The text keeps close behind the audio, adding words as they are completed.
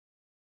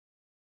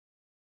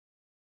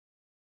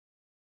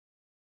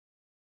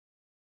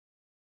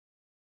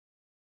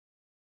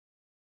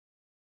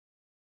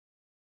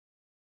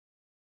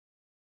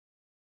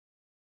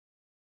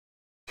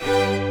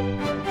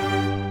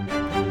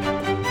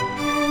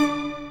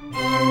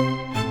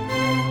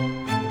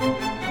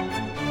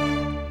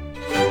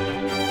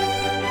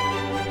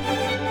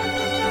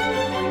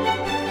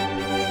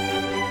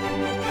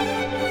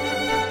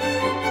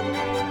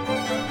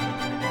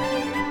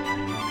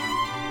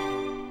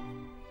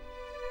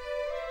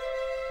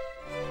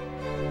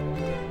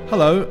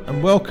Hello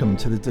and welcome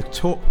to the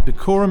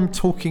Dacorum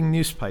Talking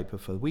Newspaper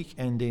for the week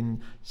ending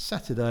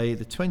Saturday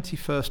the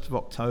 21st of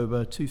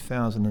October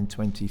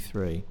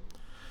 2023.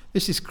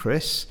 This is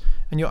Chris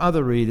and your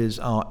other readers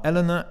are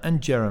Eleanor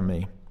and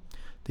Jeremy.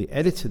 The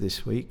editor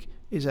this week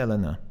is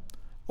Eleanor.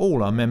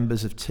 All are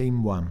members of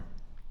Team 1.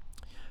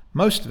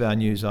 Most of our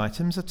news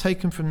items are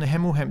taken from the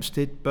Hemel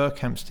Hempstead,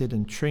 Berkhamsted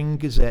and Tring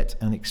Gazette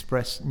and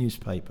Express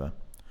newspaper.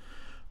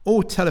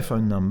 All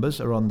telephone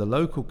numbers are on the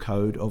local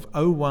code of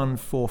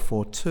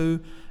 01442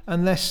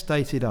 unless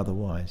stated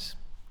otherwise.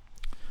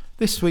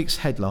 This week's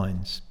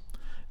headlines: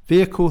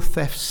 Vehicle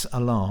thefts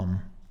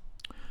alarm,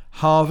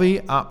 Harvey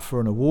up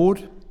for an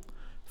award,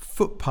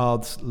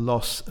 footpaths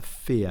loss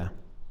fear.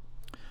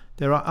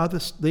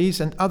 These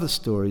and other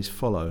stories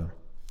follow.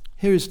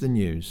 Here is the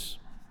news.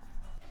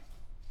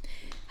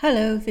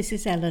 Hello, this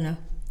is Eleanor.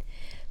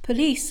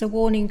 Police are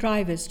warning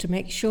drivers to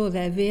make sure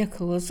their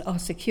vehicles are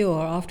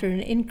secure after an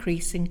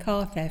increase in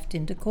car theft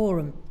in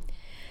Dacorum.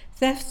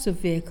 Thefts of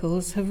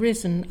vehicles have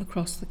risen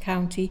across the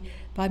county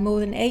by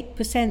more than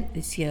 8%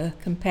 this year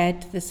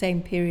compared to the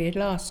same period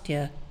last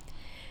year.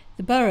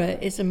 The borough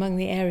is among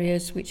the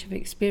areas which have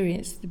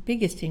experienced the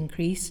biggest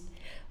increase,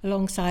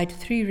 alongside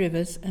Three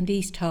Rivers and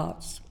East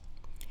Herts.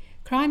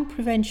 Crime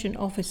Prevention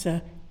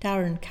Officer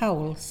Darren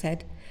Cowell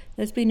said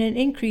there's been an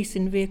increase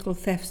in vehicle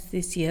thefts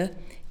this year.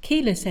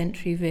 Keyless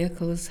entry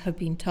vehicles have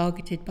been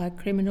targeted by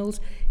criminals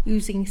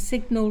using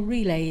signal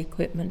relay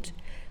equipment,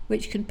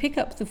 which can pick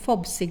up the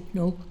fob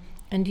signal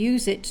and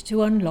use it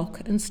to unlock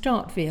and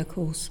start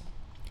vehicles.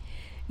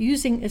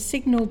 Using a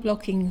signal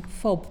blocking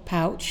fob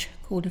pouch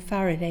called a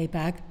Faraday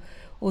bag,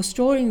 or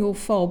storing your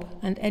fob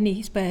and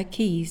any spare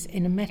keys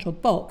in a metal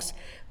box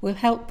will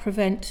help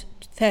prevent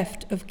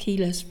theft of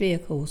keyless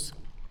vehicles.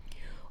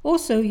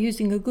 Also,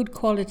 using a good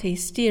quality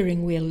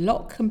steering wheel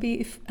lock can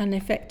be an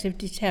effective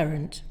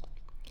deterrent.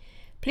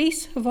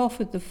 Police have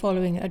offered the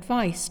following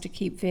advice to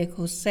keep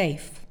vehicles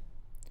safe.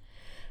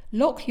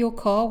 Lock your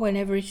car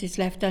whenever it is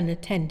left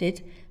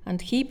unattended and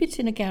keep it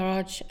in a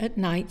garage at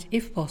night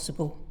if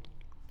possible.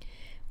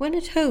 When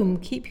at home,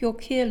 keep your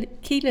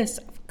keyless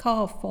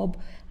car fob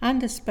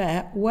and a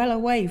spare well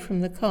away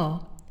from the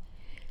car.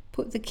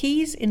 Put the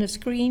keys in a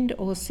screened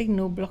or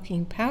signal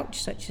blocking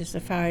pouch such as the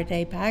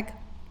Faraday bag.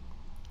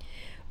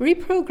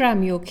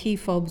 Reprogram your key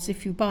fobs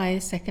if you buy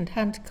a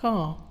second-hand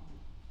car.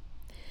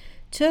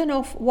 Turn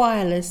off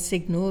wireless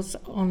signals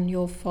on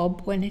your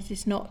fob when it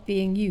is not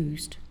being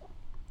used.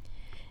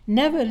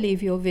 Never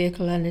leave your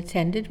vehicle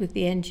unattended with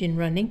the engine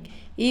running,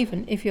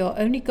 even if you're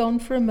only gone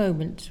for a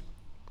moment.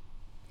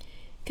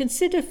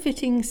 Consider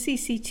fitting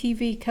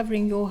CCTV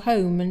covering your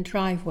home and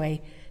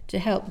driveway to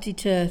help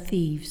deter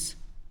thieves.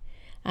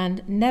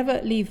 And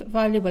never leave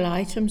valuable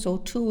items or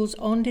tools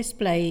on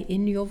display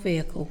in your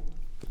vehicle.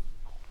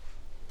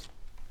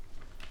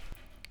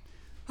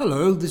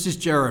 Hello, this is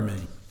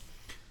Jeremy.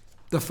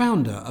 The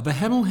founder of a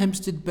Hemel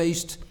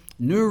Hempstead-based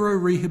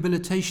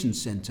neuro-rehabilitation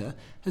centre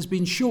has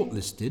been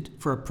shortlisted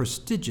for a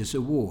prestigious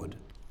award.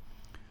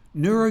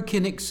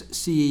 Neurokinetics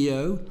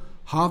CEO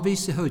Harvey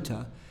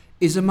Sihota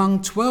is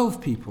among 12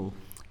 people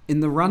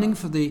in the running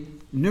for the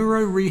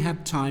Neuro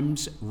Rehab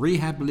Times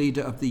Rehab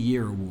Leader of the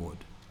Year award.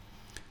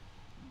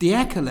 The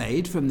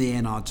accolade from the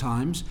NR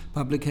Times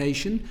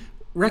publication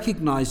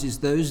recognises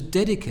those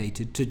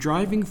dedicated to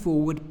driving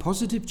forward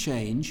positive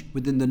change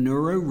within the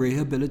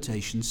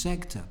neuro-rehabilitation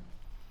sector.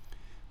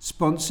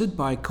 Sponsored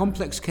by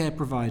complex care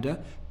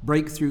provider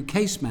Breakthrough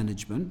Case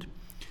Management,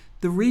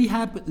 the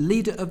Rehab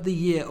Leader of the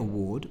Year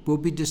award will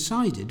be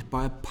decided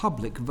by a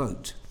public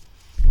vote,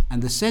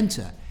 and the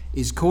centre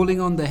is calling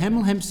on the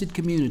Hemel Hempstead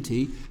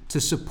community to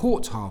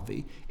support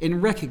Harvey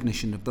in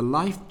recognition of the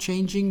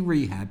life-changing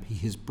rehab he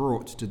has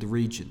brought to the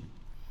region.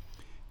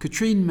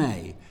 Katrine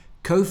May,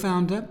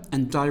 co-founder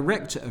and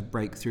director of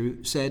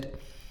Breakthrough, said,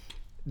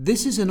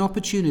 "This is an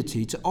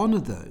opportunity to honour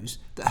those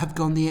that have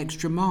gone the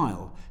extra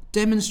mile,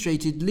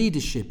 demonstrated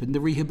leadership in the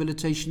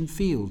rehabilitation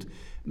field,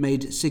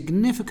 made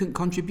significant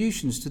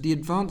contributions to the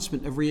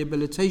advancement of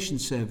rehabilitation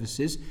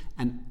services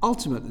and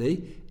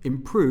ultimately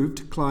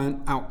improved client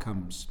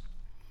outcomes."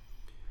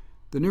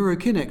 The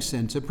Neurokinetics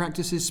Centre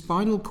practices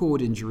spinal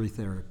cord injury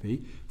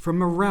therapy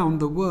from around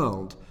the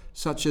world,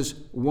 such as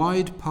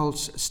wide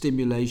pulse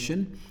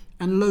stimulation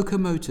and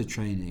locomotor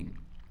training.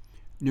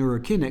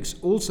 Neurokinetics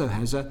also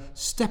has a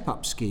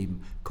step-up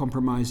scheme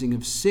comprising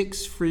of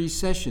 6 free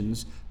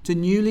sessions to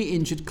newly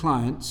injured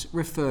clients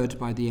referred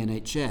by the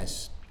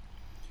NHS.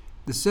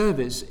 The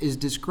service is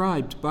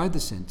described by the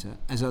centre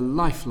as a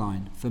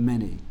lifeline for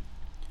many.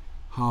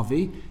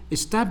 Harvey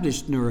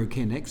established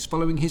Neurokinetics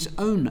following his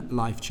own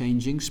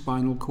life-changing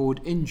spinal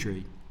cord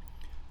injury.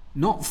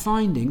 Not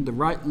finding the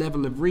right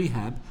level of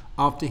rehab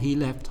after he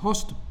left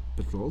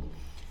hospital,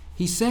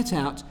 he set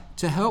out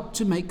to help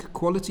to make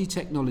quality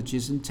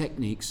technologies and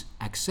techniques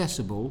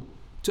accessible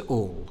to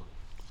all.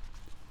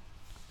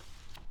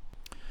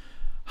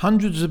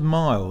 Hundreds of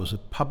miles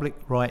of public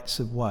rights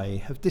of way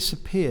have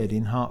disappeared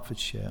in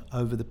Hertfordshire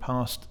over the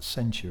past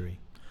century,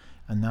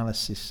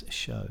 analysis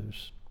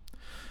shows.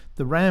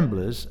 The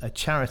Ramblers, a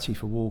charity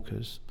for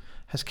walkers,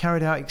 has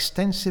carried out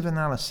extensive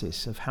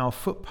analysis of how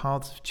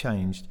footpaths have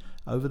changed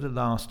over the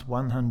last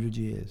 100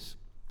 years.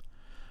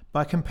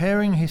 By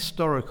comparing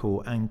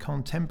historical and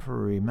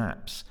contemporary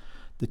maps,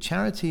 the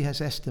charity has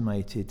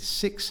estimated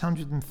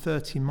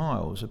 630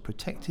 miles of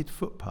protected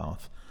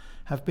footpath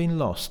have been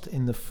lost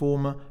in the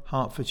former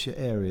Hertfordshire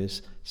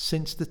areas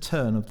since the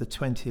turn of the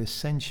 20th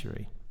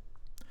century.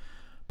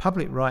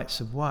 Public rights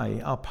of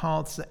way are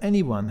paths that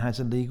anyone has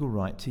a legal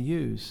right to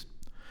use.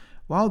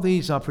 While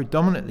these are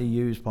predominantly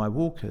used by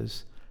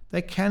walkers,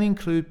 they can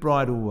include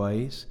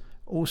bridleways,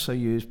 also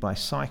used by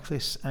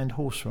cyclists and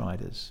horse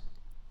riders.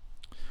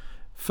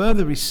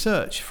 Further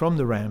research from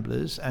the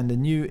Ramblers and the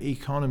New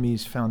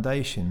Economies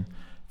Foundation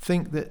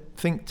think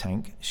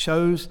tank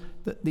shows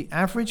that the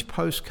average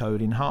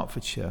postcode in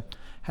Hertfordshire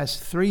has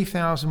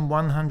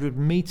 3,100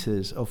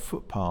 metres of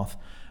footpath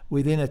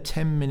within a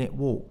 10-minute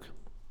walk.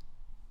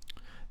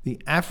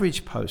 The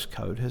average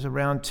postcode has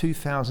around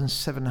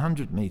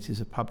 2,700 metres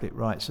of public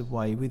rights of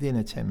way within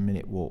a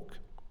 10-minute walk.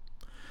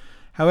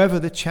 However,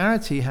 the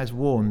charity has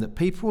warned that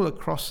people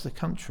across the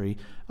country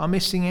are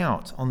missing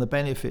out on the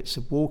benefits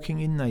of walking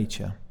in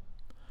nature.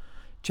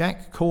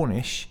 Jack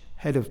Cornish,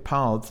 head of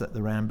paths at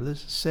the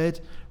Ramblers, said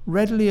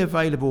readily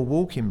available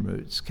walking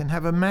routes can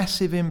have a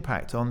massive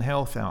impact on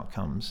health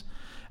outcomes,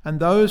 and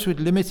those with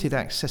limited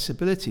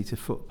accessibility to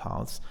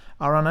footpaths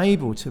are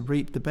unable to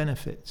reap the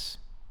benefits.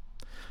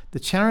 The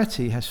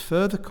charity has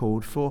further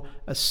called for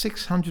a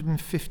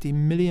 £650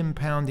 million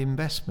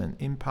investment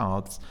in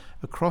paths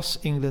across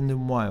England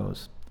and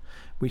Wales,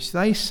 which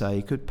they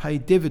say could pay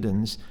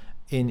dividends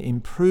in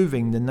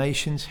improving the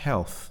nation's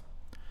health.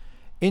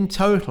 In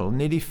total,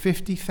 nearly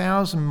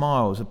 50,000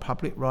 miles of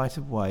public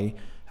right-of-way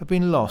have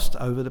been lost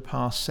over the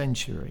past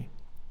century.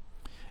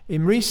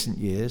 In recent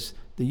years,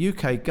 the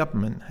UK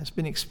government has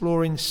been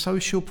exploring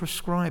social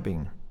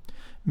prescribing,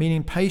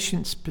 meaning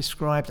patients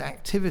prescribed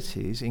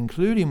activities,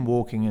 including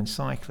walking and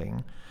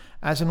cycling,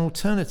 as an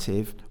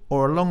alternative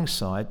or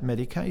alongside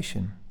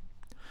medication.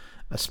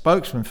 A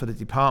spokesman for the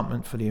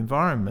Department for the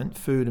Environment,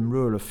 Food and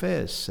Rural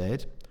Affairs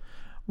said,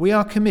 "We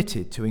are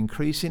committed to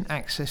increasing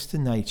access to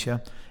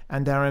nature,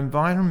 and our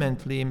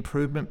environmentally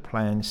improvement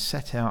plans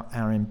set out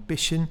our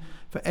ambition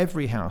for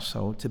every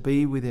household to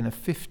be within a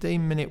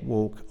 15-minute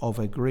walk of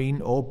a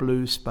green or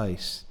blue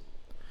space.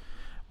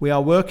 We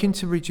are working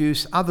to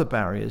reduce other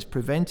barriers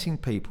preventing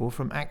people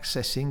from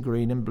accessing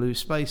green and blue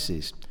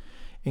spaces,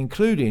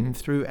 including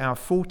through our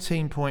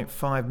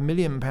 £14.5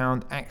 million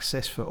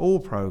Access for All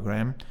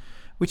programme,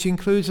 which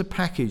includes a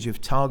package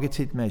of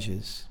targeted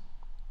measures."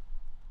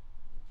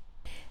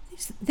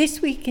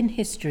 This week in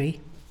history.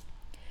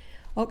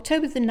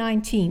 October the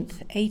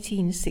 19th,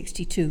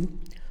 1862,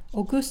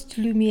 Auguste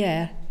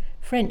Lumière,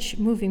 French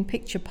moving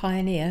picture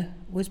pioneer,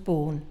 was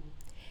born.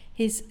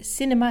 His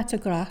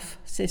cinematograph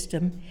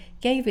system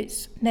gave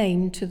its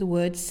name to the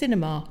word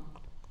cinema.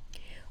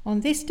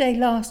 On this day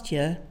last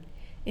year,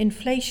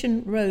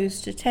 inflation rose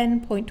to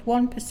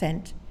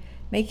 10.1%,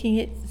 making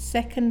it the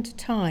second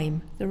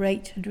time the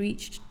rate had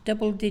reached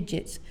double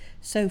digits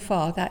so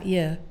far that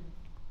year.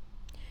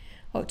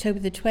 October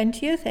the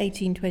 20th,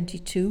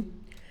 1822,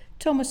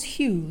 Thomas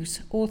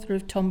Hughes, author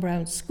of Tom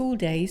Brown's School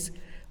Days,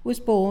 was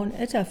born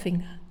at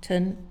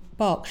Uffington,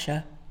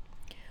 Berkshire.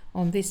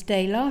 On this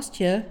day last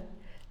year,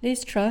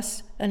 Liz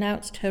Truss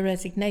announced her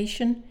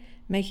resignation,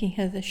 making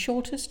her the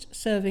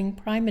shortest-serving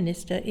Prime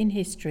Minister in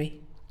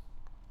history.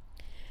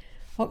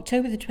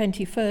 October the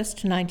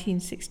 21st,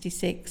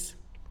 1966,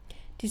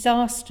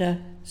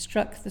 disaster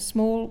struck the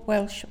small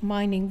Welsh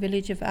mining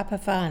village of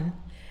Aberfan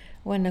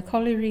when a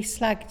colliery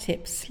slag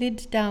tip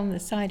slid down the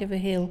side of a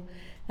hill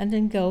and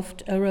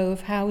engulfed a row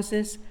of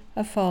houses,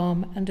 a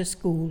farm and a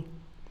school.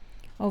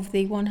 Of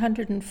the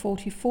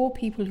 144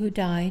 people who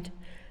died,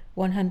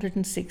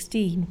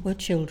 116 were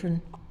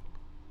children.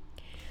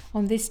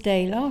 On this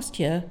day last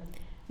year,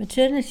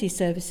 maternity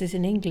services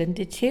in England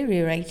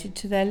deteriorated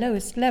to their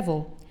lowest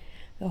level,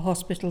 the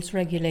hospital's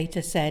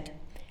regulator said,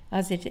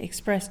 as it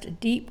expressed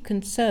deep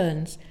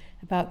concerns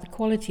about the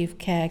quality of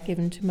care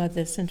given to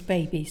mothers and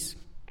babies.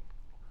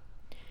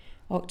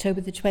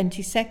 October the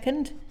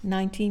 22nd,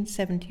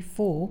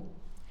 1974,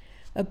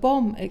 a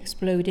bomb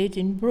exploded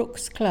in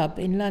Brooks Club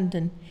in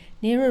London,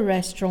 near a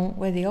restaurant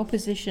where the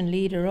opposition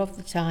leader of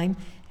the time,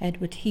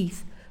 Edward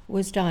Heath,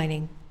 was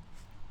dining.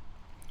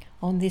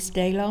 On this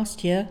day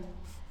last year,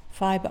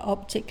 fibre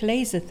optic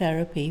laser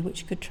therapy,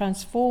 which could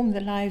transform the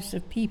lives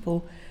of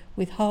people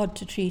with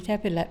hard-to-treat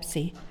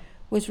epilepsy,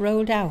 was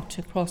rolled out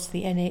across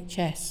the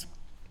NHS.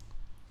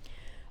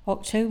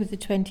 October the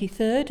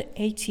 23rd,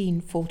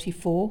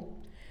 1844,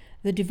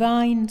 the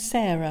Divine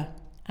Sarah,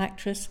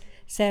 actress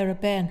Sarah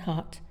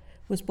Bernhardt,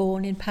 was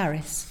born in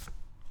Paris.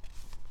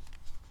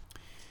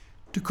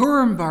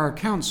 Dacorum Borough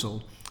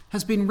Council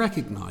has been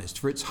recognised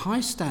for its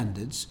high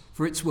standards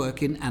for its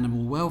work in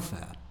animal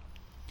welfare.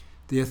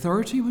 The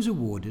authority was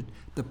awarded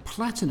the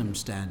Platinum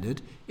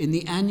Standard in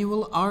the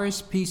annual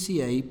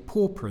RSPCA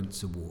Paw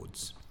Prints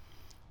Awards.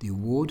 The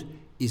award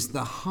is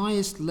the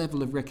highest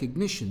level of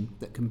recognition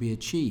that can be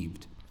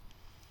achieved.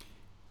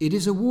 It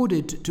is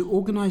awarded to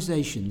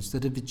organisations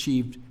that have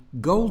achieved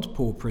gold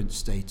paw print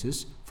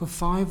status for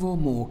 5 or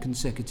more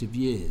consecutive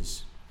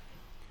years.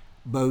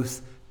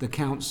 Both the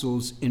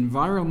Council's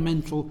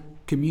Environmental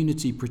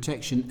Community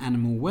Protection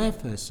Animal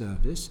Welfare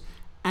Service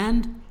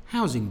and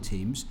housing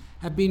teams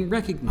have been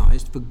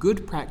recognised for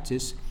good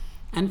practice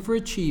and for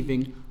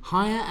achieving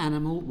higher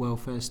animal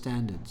welfare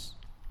standards.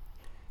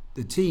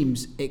 The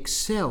teams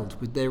excelled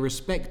with their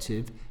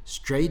respective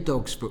stray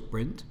dogs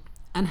footprint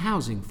and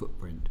housing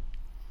footprint.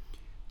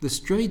 The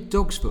stray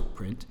dogs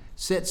footprint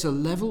sets a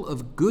level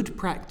of good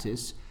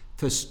practice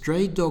for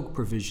stray dog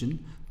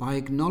provision by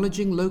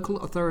acknowledging local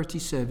authority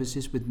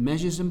services with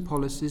measures and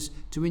policies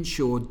to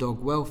ensure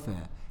dog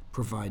welfare,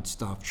 provide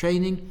staff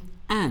training,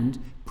 and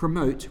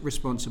promote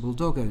responsible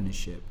dog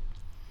ownership.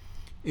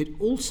 It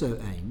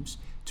also aims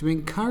to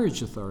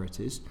encourage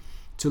authorities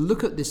to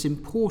look at this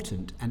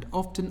important and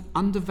often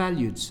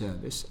undervalued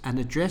service and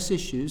address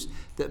issues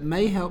that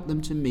may help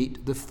them to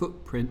meet the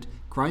footprint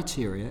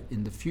criteria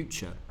in the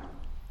future.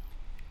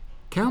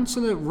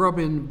 Councillor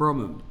Robin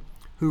Bromham,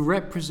 who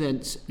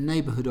represents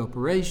Neighbourhood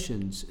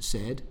Operations,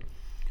 said,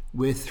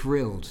 "We're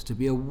thrilled to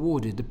be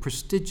awarded the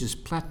prestigious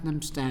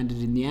Platinum Standard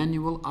in the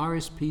annual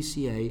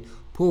RSPCA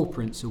Paw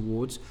Prints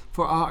Awards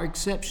for our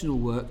exceptional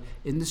work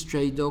in the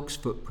stray dogs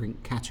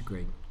footprint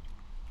category.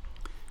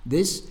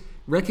 This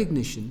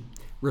recognition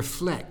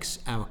reflects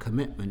our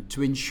commitment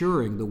to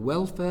ensuring the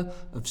welfare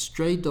of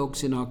stray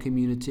dogs in our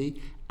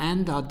community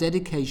and our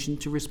dedication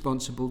to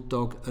responsible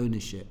dog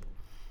ownership.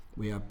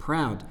 We are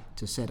proud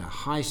to set a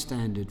high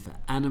standard for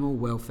animal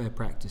welfare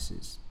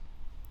practices."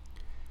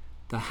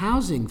 The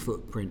housing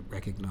footprint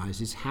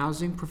recognises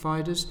housing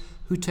providers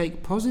who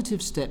take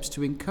positive steps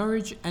to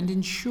encourage and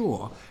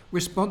ensure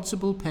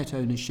responsible pet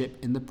ownership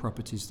in the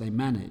properties they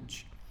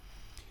manage.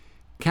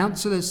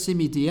 Councillor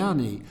Simi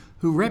Diani,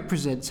 who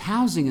represents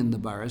housing in the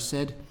borough,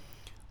 said,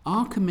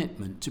 "Our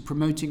commitment to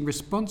promoting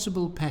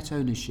responsible pet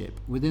ownership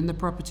within the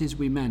properties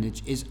we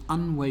manage is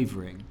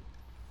unwavering.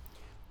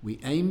 We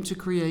aim to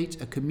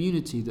create a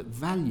community that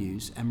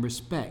values and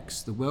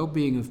respects the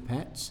well-being of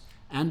pets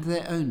and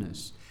their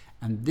owners,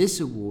 and this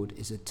award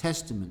is a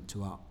testament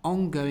to our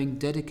ongoing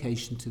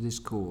dedication to this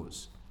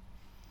cause."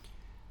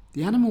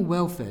 The animal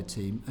welfare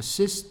team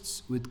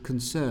assists with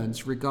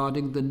concerns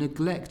regarding the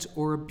neglect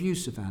or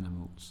abuse of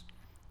animals.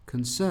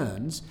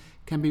 Concerns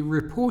can be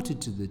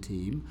reported to the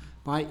team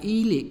by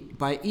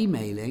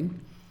emailing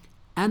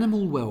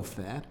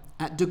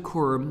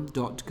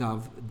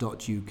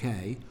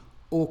animalwelfare@dacorum.gov.uk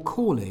or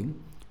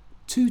calling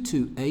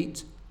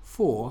 228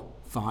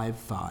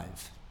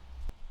 455.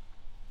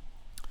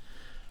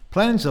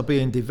 Plans are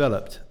being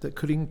developed that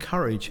could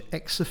encourage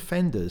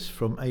ex-offenders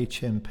from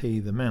HMP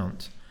The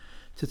Mount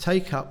to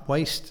take up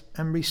waste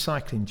and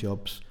recycling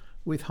jobs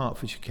with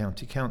Hertfordshire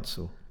County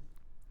Council.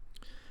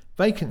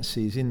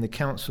 Vacancies in the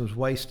council's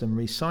waste and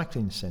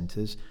recycling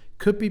centres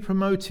could be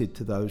promoted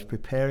to those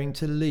preparing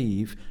to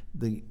leave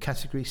the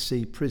Category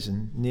C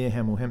prison near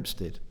Hemel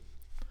Hempstead.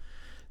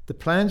 The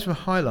plans were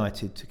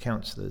highlighted to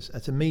councillors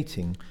at a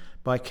meeting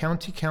by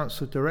County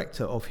Council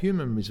Director of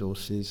Human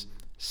Resources,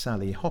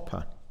 Sally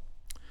Hopper.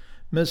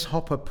 Ms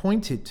Hopper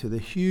pointed to the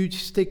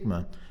huge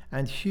stigma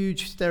and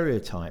huge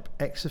stereotype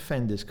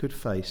ex-offenders could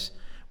face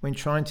when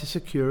trying to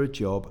secure a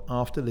job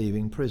after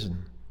leaving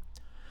prison.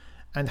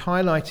 And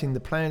highlighting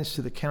the plans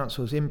to the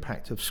Council's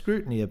Impact of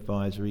Scrutiny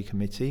Advisory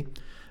Committee,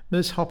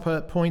 Ms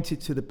Hopper pointed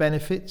to the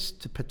benefits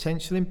to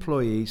potential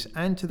employees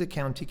and to the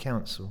County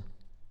Council.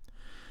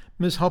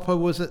 Ms Hopper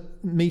was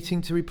at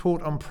meeting to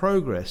report on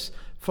progress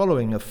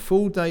following a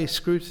full-day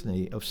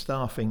scrutiny of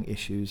staffing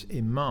issues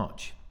in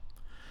March.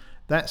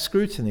 That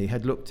scrutiny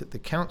had looked at the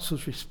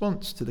Council's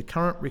response to the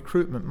current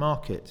recruitment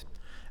market,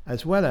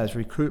 as well as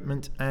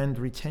recruitment and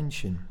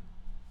retention.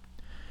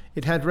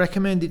 It had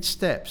recommended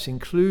steps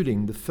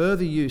including the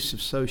further use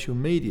of social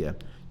media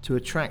to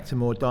attract a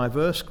more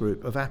diverse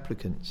group of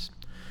applicants,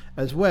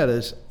 as well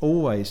as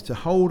always to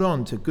hold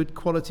on to good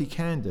quality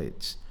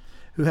candidates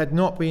who had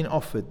not been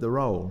offered the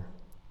role.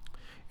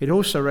 It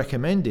also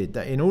recommended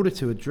that in order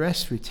to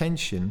address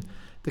retention,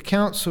 the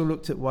Council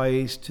looked at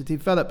ways to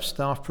develop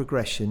staff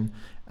progression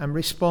and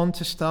respond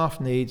to staff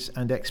needs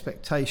and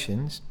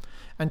expectations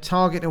and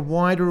target a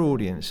wider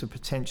audience of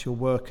potential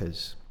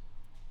workers.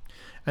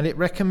 And it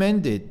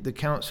recommended the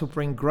Council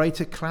bring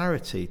greater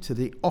clarity to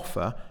the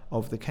offer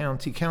of the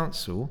County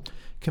Council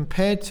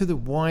compared to the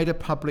wider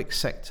public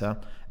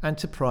sector and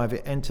to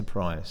private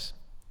enterprise.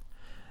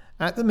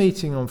 At the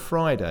meeting on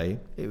Friday,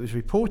 it was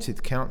reported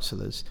to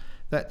councillors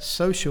that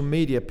social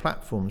media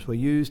platforms were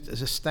used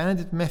as a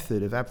standard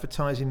method of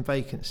advertising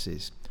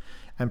vacancies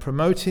and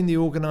promoting the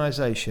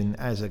organisation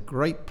as a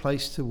great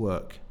place to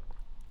work.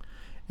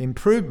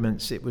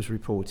 Improvements, it was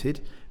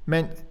reported,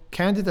 meant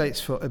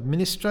candidates for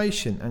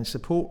administration and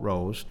support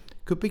roles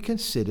could be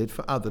considered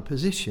for other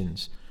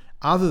positions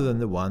other than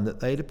the one that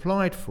they'd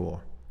applied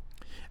for.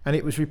 And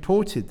it was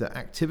reported that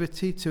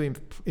activity to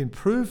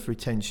improve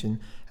retention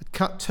had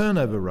cut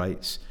turnover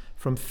rates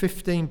from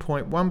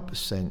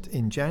 15.1%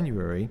 in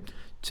January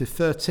to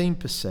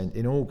 13%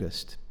 in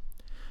August.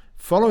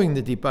 Following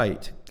the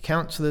debate,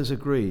 councillors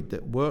agreed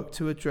that work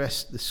to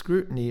address the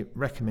scrutiny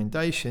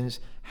recommendations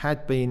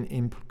had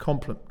been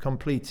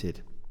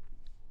completed.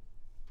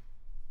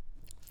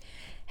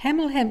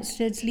 Hemel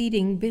Hempstead's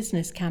leading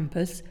business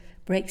campus,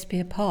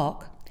 Breakspear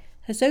Park,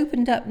 has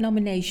opened up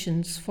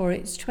nominations for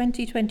its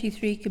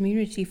 2023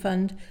 Community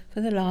Fund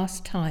for the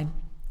last time.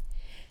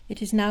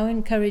 It is now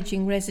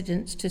encouraging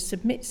residents to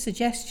submit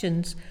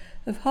suggestions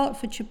of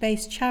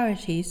Hertfordshire-based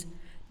charities,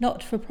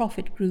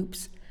 not-for-profit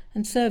groups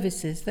and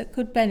services that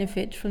could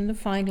benefit from the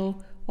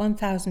final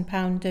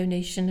 £1,000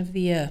 donation of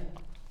the year.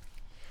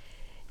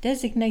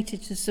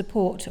 Designated to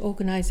support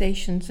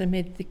organisations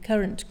amid the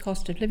current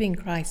cost of living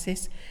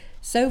crisis,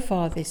 so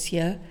far this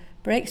year,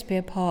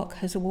 Breakspear Park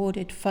has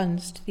awarded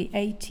funds to the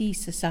AT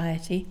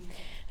Society,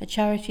 a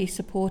charity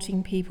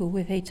supporting people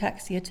with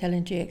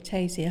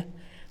ataxia-telangiectasia,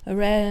 a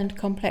rare and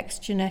complex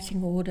genetic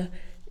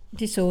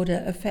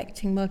disorder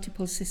affecting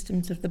multiple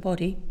systems of the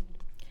body.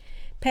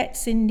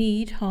 Pets in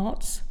Need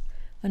Hearts,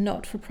 a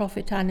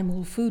not-for-profit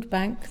animal food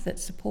bank that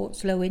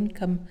supports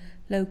low-income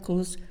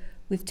locals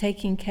with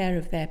taking care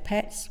of their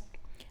pets,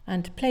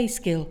 and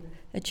PlaySkill,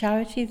 a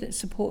charity that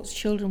supports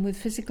children with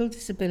physical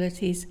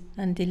disabilities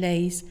and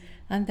delays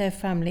and their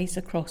families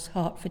across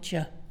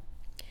Hertfordshire.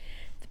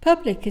 The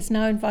public is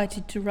now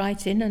invited to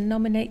write in and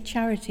nominate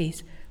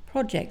charities,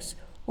 projects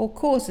or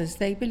causes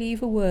they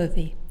believe are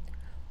worthy.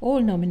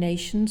 All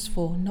nominations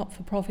for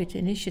not-for-profit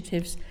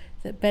initiatives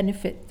that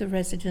benefit the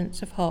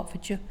residents of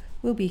Hertfordshire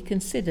will be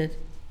considered.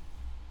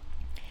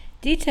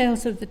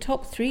 Details of the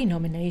top 3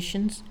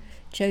 nominations,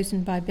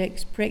 chosen by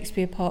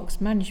Breakspear Park's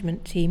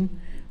management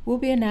team, will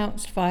be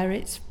announced via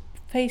its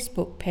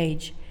Facebook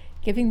page,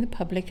 giving the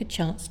public a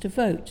chance to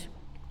vote.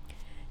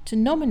 To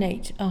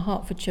nominate a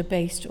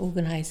Hertfordshire-based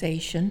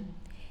organisation,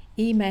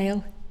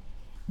 email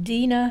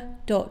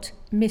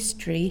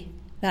dina.mystery,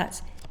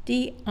 that's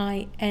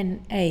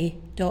dina.mistry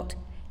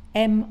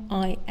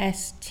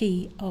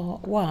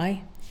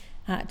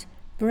at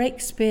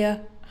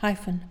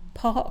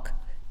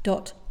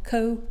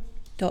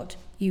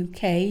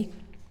breakspear-park.co.uk,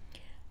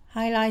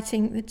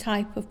 highlighting the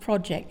type of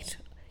project,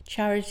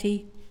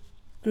 charity,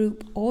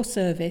 group or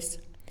service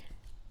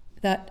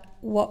that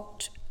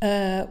what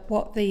the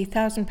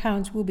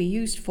 £1,000 will be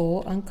used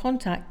for, and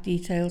contact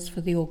details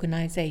for the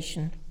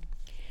organisation.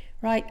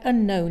 Write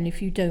unknown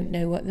if you don't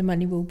know what the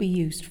money will be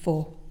used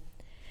for.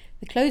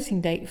 The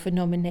closing date for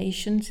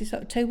nominations is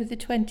October the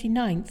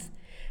 29th,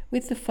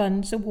 with the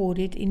funds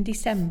awarded in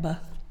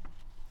December.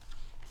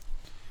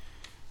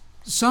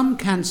 Some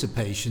cancer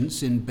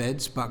patients in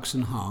beds, bucks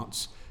and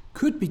hearts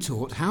could be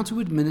taught how to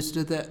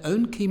administer their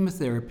own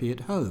chemotherapy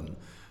at home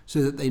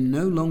so that they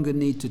no longer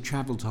need to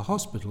travel to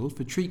hospital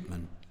for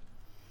treatment.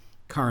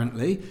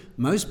 Currently,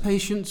 most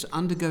patients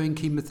undergoing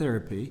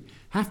chemotherapy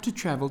have to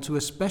travel to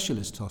a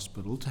specialist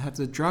hospital to have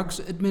the drugs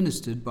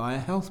administered by a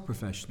health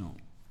professional.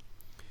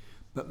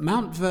 But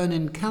Mount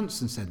Vernon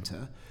Cancer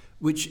Centre,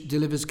 which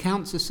delivers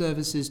cancer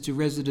services to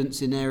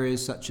residents in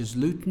areas such as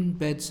Luton,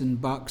 Beds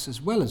and Bucks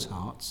as well as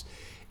Hearts,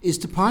 is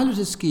to pilot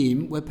a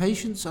scheme where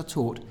patients are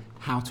taught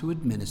how to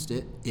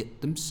administer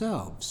it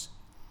themselves.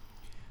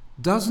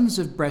 Dozens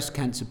of breast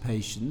cancer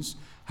patients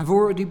have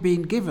already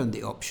been given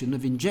the option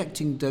of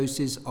injecting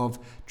doses of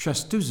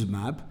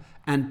trastuzumab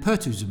and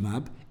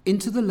pertuzumab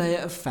into the layer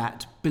of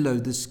fat below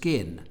the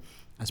skin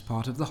as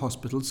part of the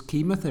hospital's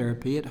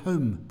chemotherapy at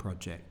home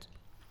project.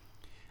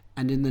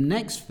 And in the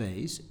next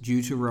phase,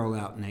 due to roll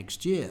out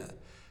next year,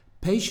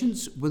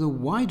 patients with a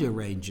wider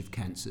range of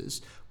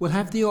cancers will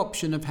have the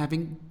option of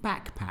having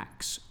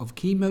backpacks of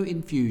chemo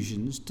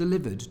infusions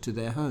delivered to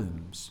their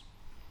homes.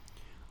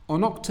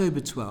 On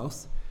October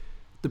 12th,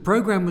 the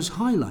programme was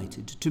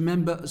highlighted to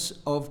members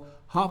of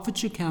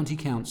Hertfordshire County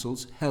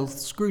Council's Health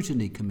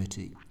Scrutiny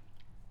Committee.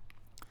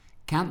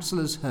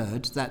 Councillors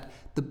heard that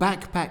the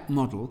backpack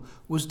model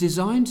was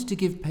designed to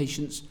give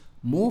patients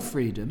more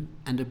freedom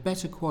and a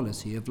better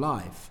quality of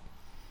life.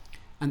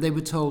 And they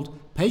were told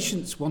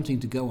patients wanting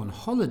to go on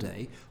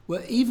holiday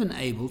were even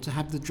able to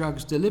have the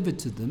drugs delivered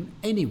to them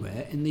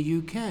anywhere in the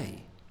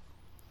UK.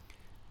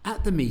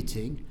 At the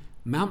meeting,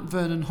 Mount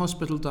Vernon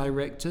Hospital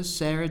Director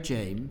Sarah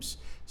James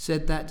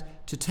said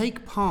that to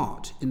take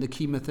part in the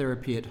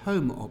chemotherapy at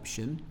home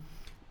option,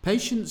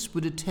 patients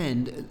would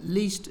attend at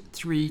least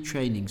 3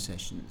 training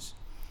sessions,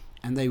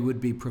 and they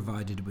would be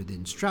provided with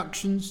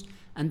instructions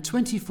and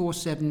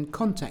 24/7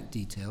 contact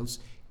details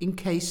in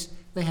case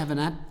they have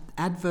an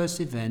adverse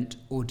event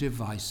or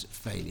device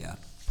failure.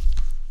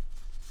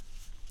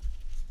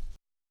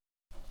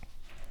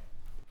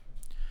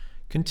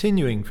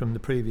 Continuing from the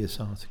previous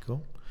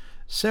article,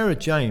 Sarah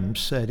James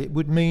said it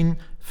would mean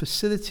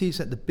facilities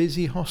at the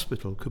busy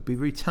hospital could be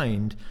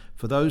retained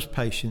for those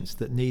patients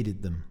that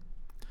needed them.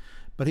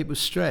 But it was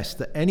stressed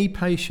that any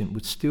patient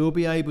would still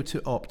be able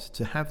to opt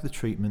to have the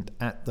treatment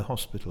at the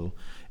hospital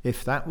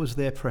if that was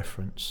their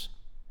preference.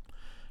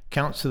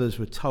 Counsellors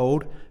were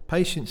told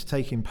patients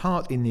taking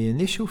part in the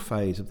initial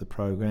phase of the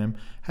programme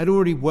had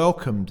already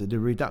welcomed the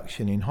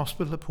reduction in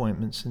hospital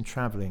appointments and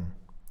travelling.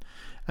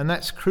 And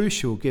that's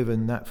crucial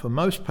given that for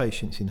most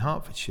patients in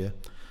Hertfordshire,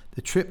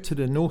 The trip to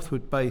the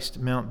northward-based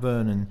Mount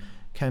Vernon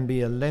can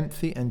be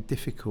lengthy and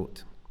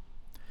difficult.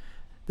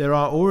 There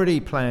are already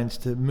plans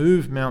to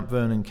move Mount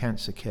Vernon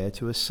Cancer Care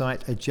to a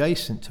site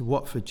adjacent to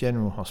Watford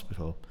General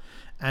Hospital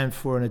and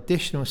for an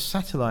additional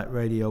satellite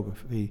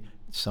radiography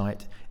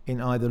site in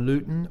either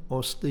Luton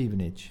or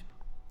Stevenage.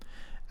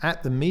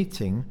 At the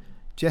meeting,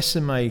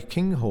 Jessame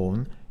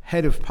Kinghorn,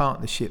 Head of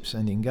Partnerships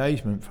and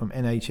Engagement from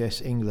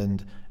NHS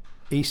England,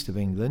 East of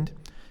England,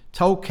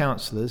 told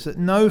councillors that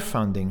no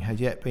funding had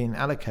yet been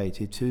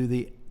allocated to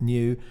the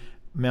new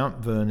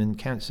Mount Vernon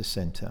Cancer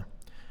Centre,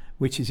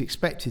 which is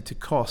expected to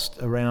cost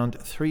around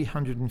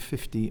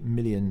 £350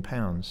 million.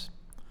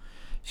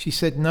 She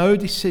said no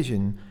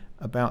decision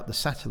about the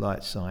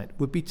satellite site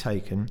would be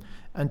taken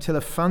until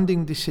a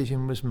funding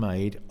decision was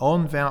made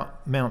on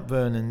Mount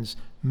Vernon's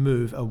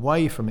move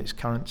away from its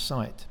current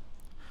site.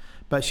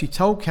 But she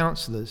told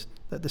councillors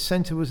that the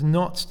centre was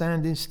not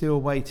standing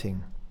still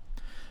waiting,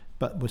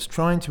 but was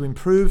trying to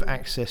improve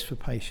access for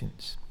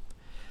patients.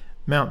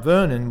 Mount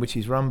Vernon, which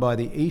is run by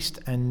the East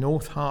and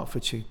North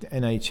Hertfordshire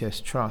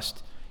NHS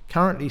Trust,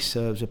 currently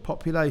serves a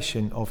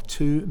population of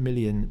 2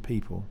 million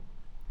people.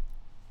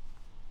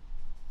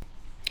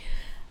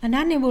 An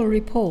annual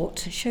report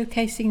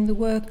showcasing the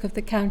work of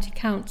the County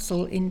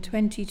Council in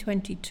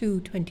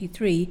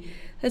 2022-23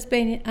 has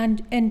been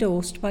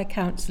endorsed by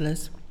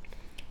councillors.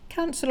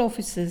 Council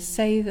officers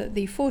say that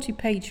the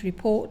 40-page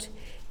report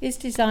is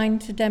designed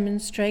to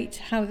demonstrate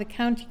how the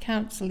County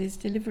Council is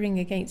delivering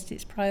against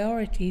its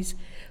priorities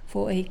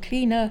for a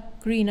cleaner,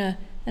 greener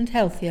and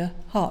healthier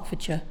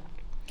Hertfordshire.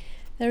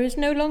 There is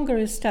no longer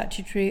a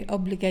statutory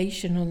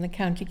obligation on the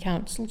County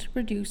Council to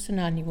produce an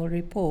annual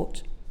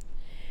report.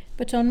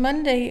 But on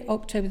Monday,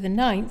 October the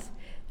 9th,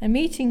 a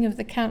meeting of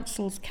the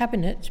Council's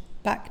Cabinet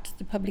backed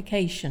the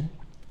publication.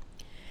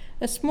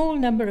 A small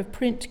number of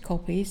print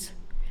copies,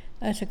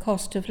 at a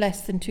cost of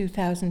less than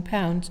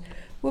 £2,000,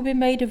 will be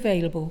made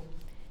available,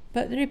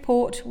 but the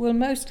report will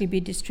mostly be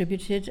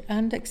distributed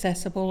and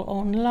accessible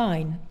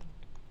online.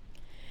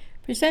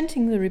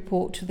 Presenting the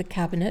report to the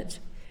Cabinet,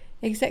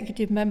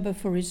 Executive Member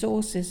for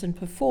Resources and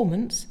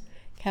Performance,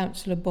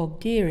 Councillor Bob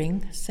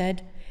Deering,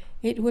 said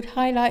it would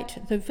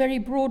highlight the very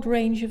broad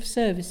range of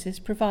services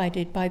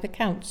provided by the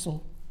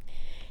Council.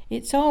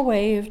 It's our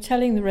way of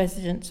telling the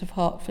residents of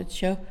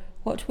Hertfordshire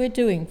what we're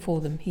doing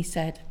for them, he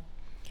said.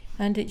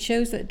 And it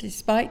shows that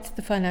despite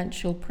the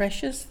financial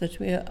pressures that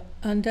we're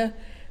under,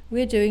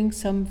 we're doing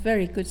some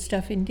very good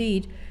stuff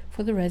indeed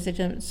for the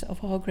residents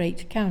of our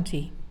great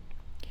county.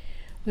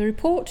 The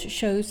report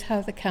shows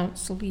how the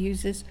Council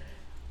uses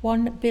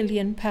 £1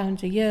 billion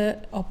a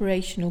year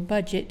operational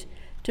budget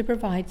to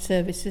provide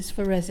services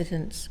for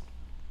residents.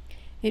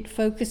 It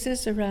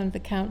focuses around the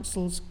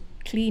Council's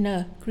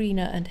cleaner,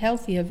 greener and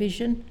healthier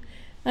vision,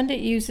 and it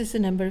uses a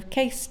number of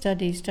case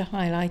studies to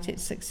highlight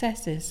its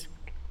successes.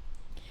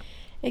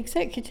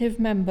 Executive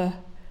Member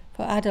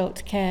for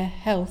Adult Care,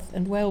 Health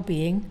and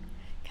Wellbeing,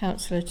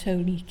 Councillor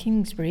Tony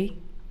Kingsbury,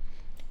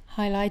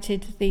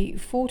 highlighted the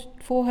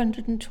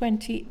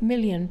 £420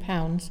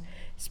 million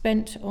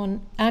spent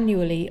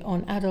annually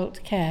on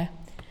adult care,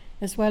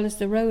 as well as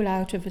the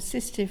rollout of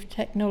assistive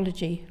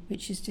technology,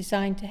 which is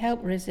designed to help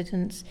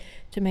residents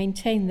to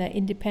maintain their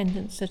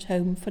independence at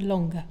home for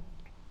longer.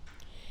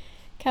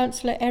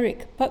 Councillor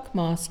Eric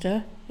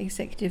Buckmaster,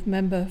 Executive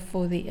Member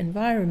for the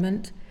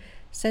Environment,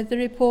 said the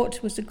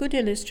report was a good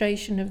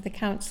illustration of the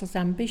Council's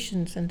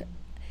ambitions and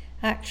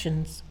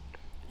actions,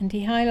 and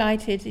he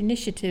highlighted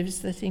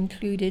initiatives that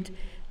included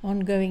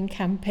ongoing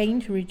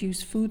campaign to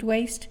reduce food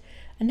waste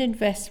and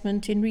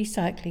investment in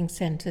recycling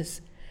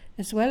centres,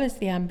 as well as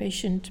the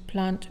ambition to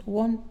plant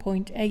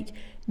 1.8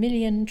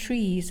 million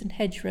trees and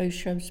hedgerow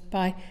shrubs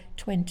by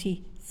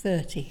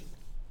 2030.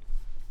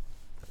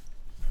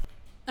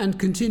 And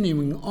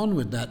continuing on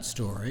with that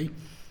story,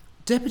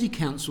 Deputy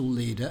Council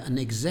Leader and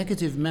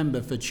Executive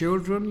Member for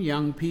Children,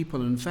 Young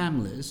People and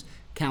Families,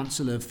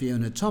 Councillor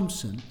Fiona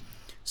Thompson,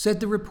 said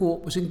the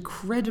report was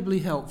incredibly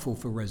helpful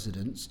for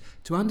residents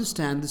to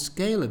understand the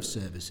scale of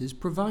services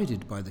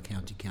provided by the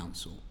County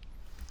Council.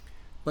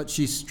 But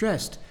she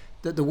stressed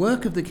that the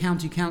work of the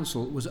County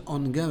Council was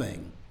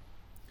ongoing.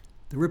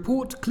 The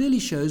report clearly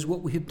shows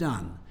what we have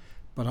done,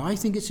 but I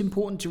think it's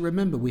important to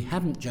remember we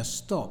haven't just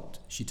stopped,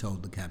 she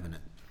told the Cabinet.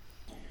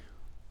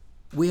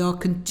 We are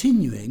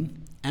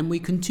continuing, and we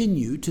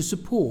continue to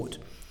support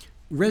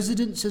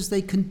residents as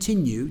they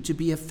continue to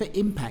be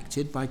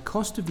impacted by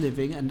cost of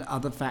living and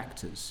other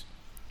factors.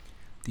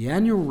 The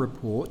annual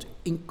report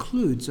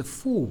includes a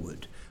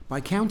foreword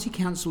by County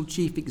Council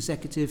Chief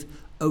Executive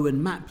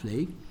Owen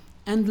Mapley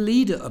and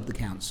Leader of the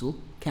Council,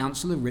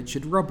 Councillor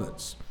Richard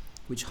Roberts,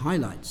 which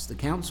highlights the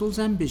Council's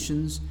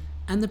ambitions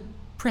and the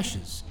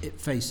pressures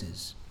it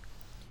faces.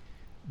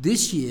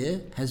 This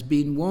year has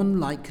been one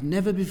like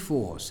never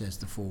before, says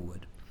the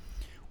foreword.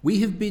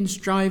 We have been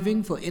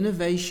striving for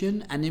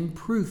innovation and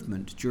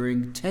improvement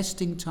during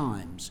testing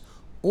times,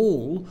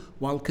 all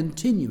while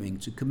continuing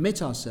to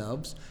commit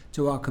ourselves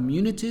to our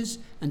communities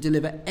and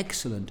deliver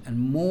excellent and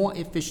more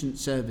efficient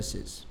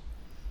services.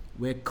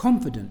 we're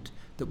confident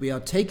that we are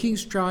taking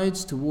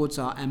strides towards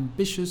our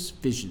ambitious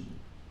vision.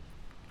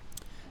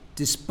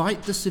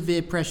 Despite the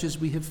severe pressures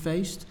we have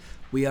faced,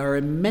 we are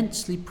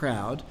immensely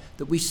proud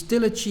that we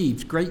still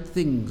achieved great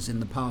things in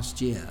the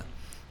past year,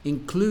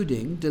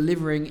 including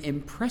delivering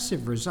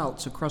impressive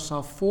results across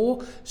our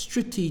 4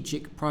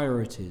 strategic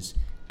priorities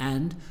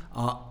and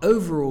our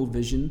overall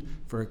vision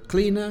for a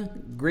cleaner,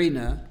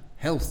 greener,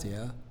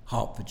 healthier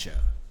Hertfordshire.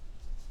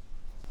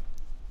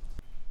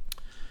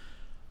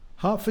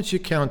 Hertfordshire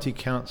County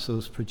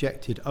Council's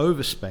projected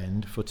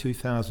overspend for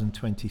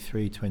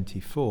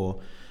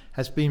 2023-24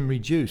 has been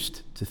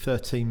reduced to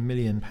 £13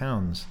 million,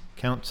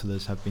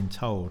 councillors have been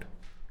told.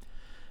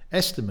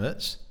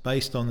 Estimates,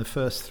 based on the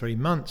first 3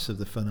 months of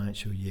the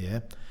financial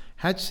year,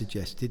 had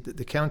suggested that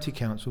the County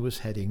Council was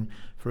heading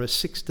for a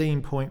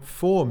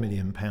 £16.4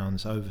 million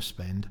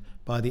overspend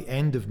by the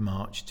end of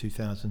March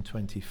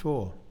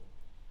 2024.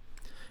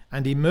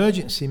 And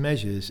emergency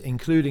measures,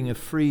 including a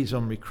freeze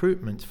on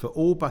recruitment for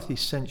all but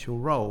essential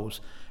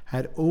roles,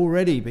 had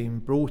already been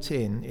brought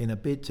in a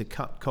bid to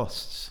cut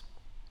costs.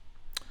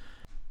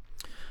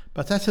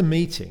 But at a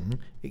meeting,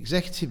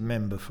 Executive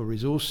Member for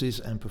Resources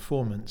and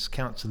Performance,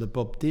 Councillor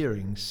Bob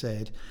Deering,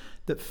 said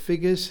that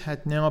figures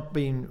had now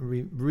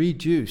been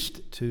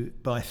reduced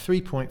by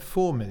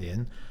 £3.4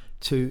 million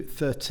to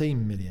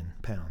 £13 million.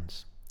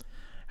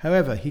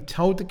 However, he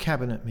told the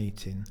Cabinet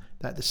meeting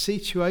that the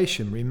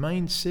situation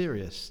remained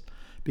serious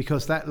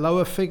because that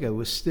lower figure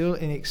was still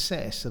in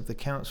excess of the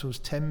Council's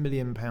 £10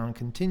 million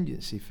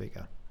contingency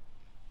figure.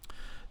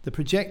 The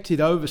projected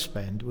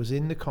overspend was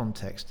in the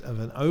context of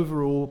an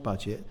overall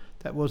budget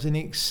that was in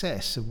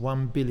excess of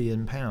 £1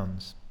 billion.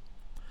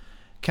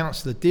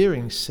 Councillor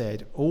Deering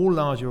said all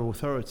larger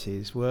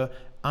authorities were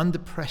under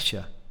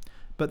pressure,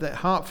 but that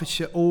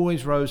Hertfordshire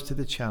always rose to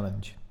the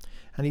challenge.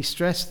 And he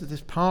stressed that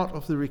as part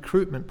of the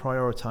recruitment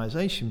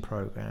prioritisation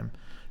programme,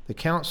 the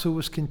Council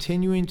was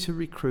continuing to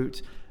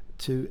recruit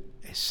to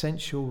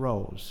essential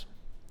roles.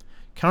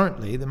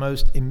 Currently, the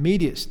most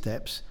immediate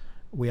steps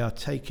we are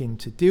taking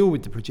to deal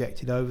with the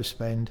projected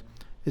overspend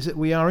is that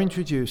we are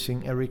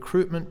introducing a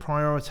recruitment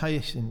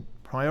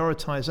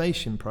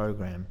prioritisation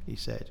programme, he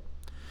said.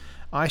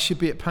 I should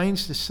be at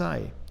pains to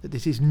say that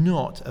this is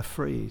not a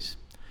freeze.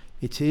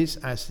 It is,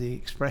 as the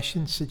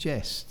expression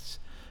suggests,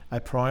 a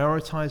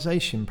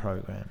prioritisation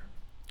programme.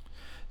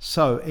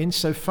 So,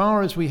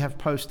 insofar as we have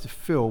posts to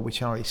fill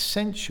which are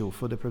essential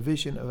for the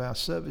provision of our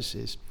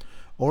services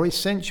or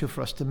essential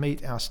for us to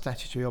meet our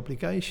statutory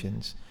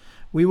obligations,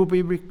 we will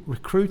be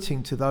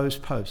recruiting to those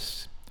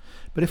posts.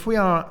 But if we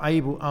are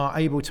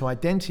able to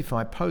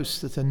identify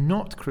posts that are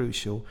not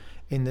crucial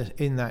in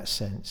that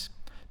sense,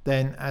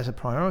 then as a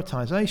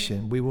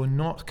prioritisation, we will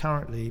not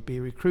currently be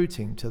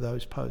recruiting to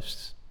those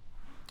posts.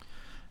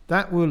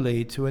 That will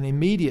lead to an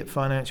immediate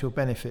financial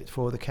benefit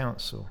for the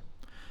Council.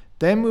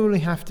 Then we will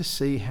have to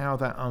see how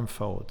that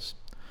unfolds.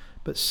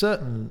 But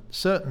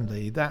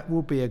certainly that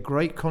will be a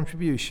great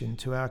contribution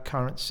to our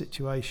current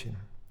situation.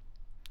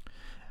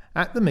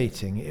 At the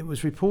meeting, it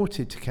was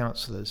reported to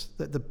councillors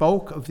that the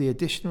bulk of the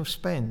additional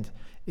spend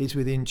is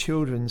within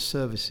children's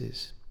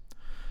services.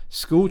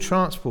 School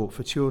transport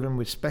for children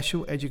with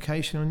special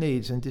educational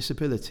needs and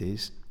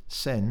disabilities,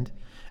 SEND,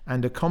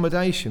 and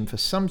accommodation for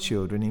some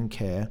children in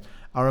care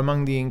are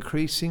among the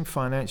increasing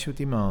financial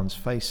demands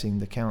facing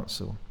the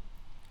Council.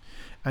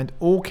 And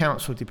all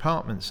Council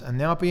departments are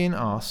now being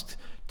asked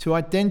to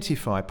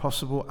identify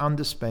possible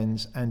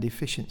underspends and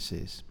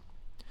efficiencies.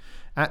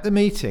 At the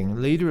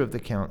meeting, leader of the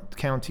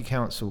County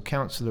Council,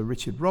 Councillor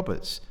Richard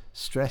Roberts,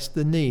 stressed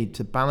the need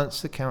to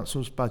balance the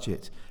Council's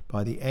budget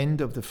by the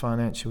end of the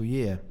financial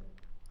year.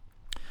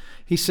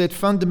 He said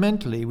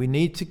fundamentally we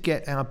need to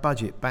get our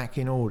budget back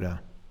in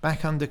order,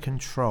 back under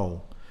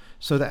control,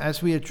 so that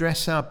as we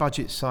address our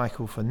budget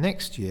cycle for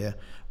next year,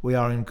 we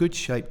are in good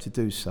shape to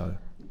do so.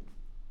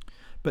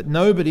 But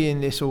nobody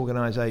in this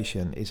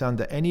organisation is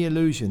under any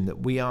illusion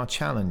that we are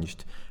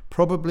challenged,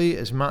 probably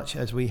as much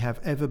as we have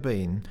ever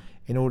been,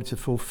 in order to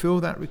fulfil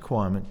that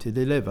requirement to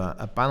deliver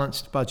a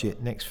balanced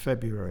budget next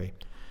February,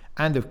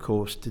 and of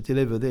course to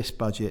deliver this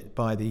budget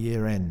by the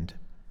year end.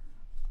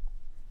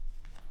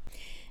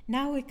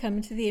 Now we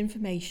come to the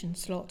information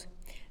slot.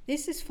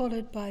 This is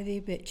followed by the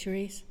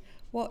obituaries,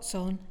 what's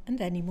on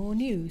and any more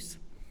news.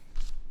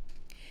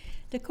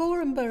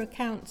 Dacorum Borough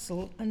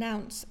Council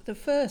announced the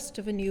first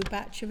of a new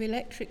batch of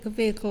electric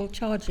vehicle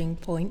charging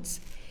points,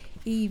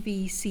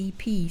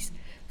 EVCPs,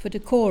 for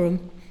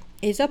Dacorum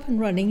is up and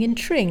running in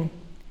Tring,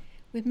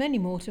 with many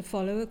more to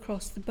follow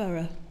across the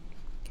borough.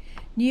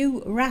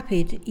 New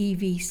rapid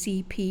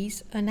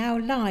EVCPs are now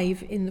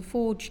live in the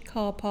Forge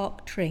car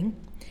park Tring,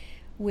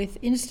 with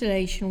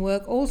installation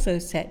work also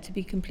set to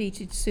be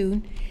completed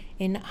soon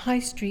in High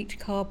Street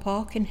car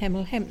park in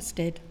Hemel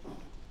Hempstead.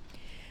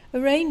 A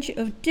range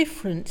of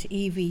different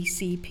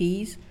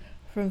EVCPs,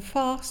 from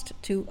fast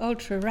to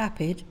ultra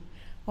rapid,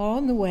 are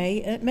on the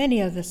way at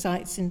many other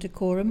sites in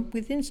Dacorum,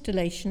 with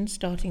installation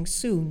starting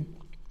soon.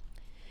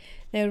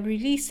 They'll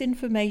release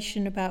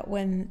information about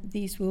when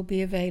these will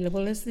be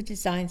available as the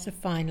designs are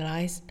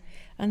finalised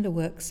and the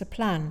works are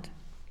planned.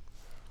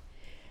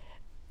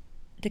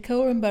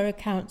 Dacorum Borough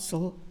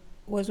Council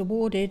was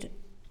awarded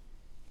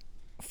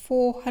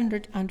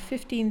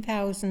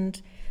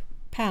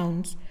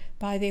 £415,000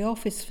 by the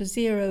Office for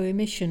Zero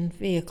Emission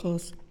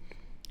Vehicles,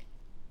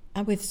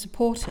 and with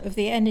support of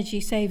the Energy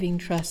Saving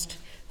Trust,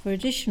 for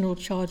additional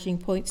charging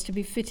points to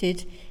be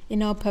fitted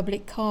in our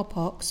public car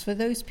parks for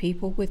those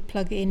people with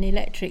plug-in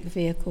electric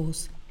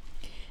vehicles.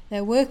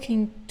 They're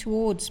working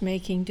towards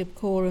making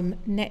Dacorum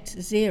net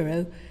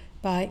zero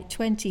by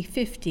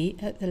 2050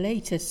 at the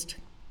latest.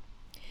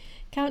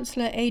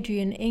 Councillor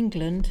Adrian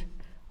England,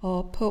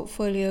 our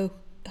portfolio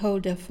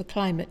holder for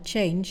climate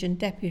change and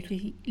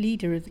deputy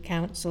leader of the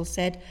council,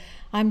 said,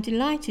 "I'm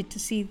delighted to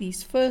see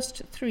these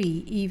first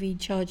 3 EV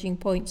charging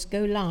points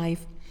go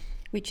live,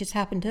 which has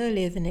happened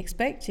earlier than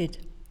expected.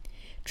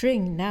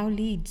 Tring now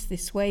leads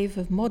this wave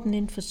of modern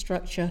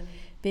infrastructure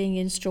being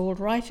installed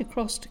right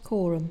across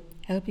Dacorum,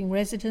 helping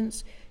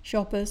residents,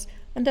 shoppers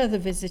and other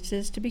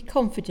visitors to be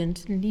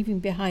confident in leaving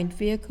behind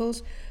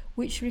vehicles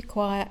which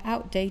require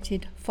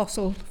outdated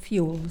fossil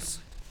fuels."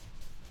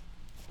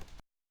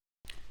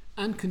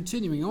 And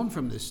continuing on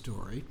from this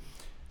story,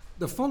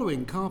 the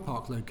following car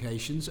park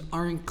locations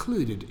are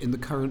included in the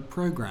current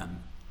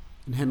programme: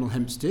 in Hemel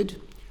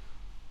Hempstead,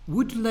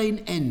 Wood Lane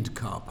End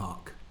Car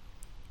Park,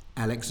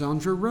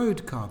 Alexandra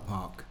Road Car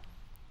Park,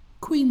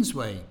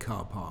 Queensway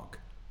Car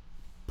Park,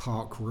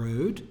 Park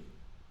Road,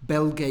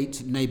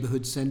 Bellgate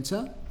Neighbourhood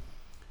Centre,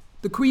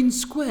 the Queen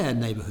Square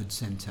Neighbourhood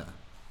Centre,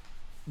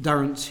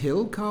 Durrance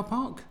Hill Car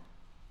Park,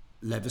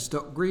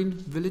 Leverstock Green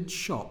Village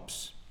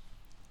Shops,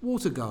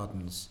 Water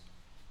Gardens,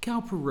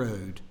 Cowper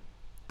Road,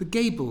 the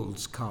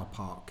Gables Car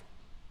Park,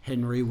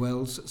 Henry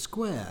Wells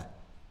Square,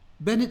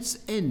 Bennett's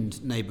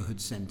End Neighbourhood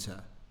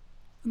Centre,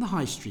 and the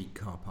High Street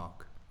Car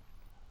Park.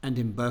 And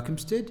in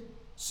Berkhamsted,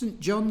 St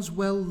John's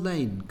Well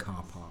Lane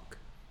Car Park.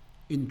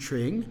 In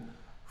Tring,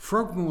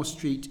 Frogmore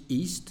Street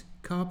East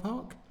Car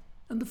Park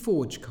and the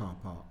Forge Car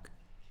Park.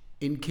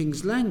 In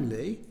Kings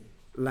Langley,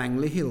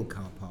 Langley Hill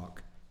Car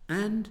Park.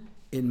 And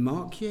in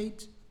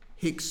Markyate,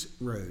 Hicks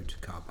Road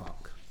Car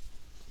Park.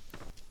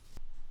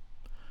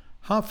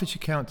 Hertfordshire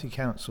County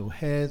Council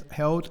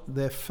held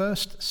their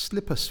first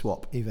slipper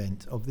swap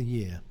event of the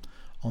year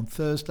on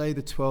Thursday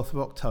the 12th of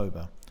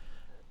October,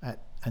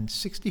 and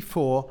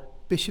 64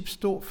 Bishop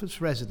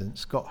Stortford's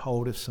residents got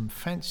hold of some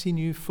fancy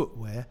new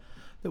footwear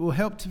that will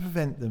help to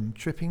prevent them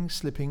tripping,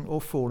 slipping or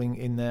falling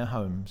in their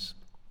homes.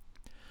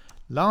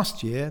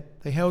 Last year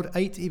they held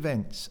 8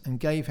 events and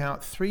gave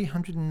out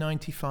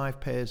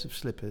 395 pairs of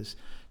slippers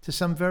to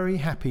some very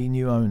happy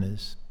new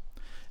owners.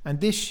 And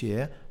this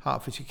year,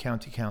 Hertfordshire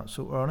County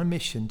Council are on a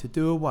mission to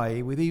do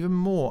away with even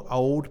more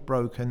old,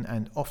 broken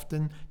and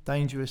often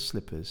dangerous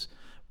slippers,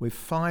 with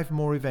 5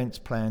 more events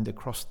planned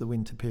across the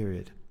winter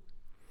period.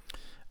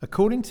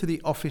 According to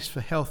the Office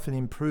for Health and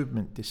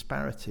Improvement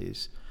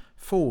Disparities,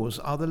 falls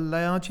are the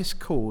largest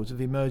cause of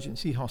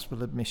emergency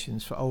hospital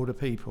admissions for older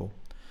people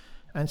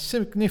and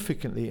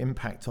significantly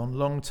impact on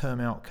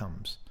long-term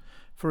outcomes.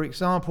 For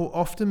example,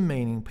 often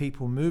meaning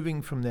people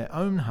moving from their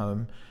own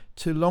home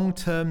to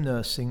long-term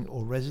nursing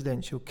or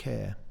residential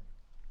care.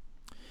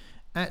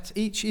 At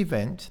each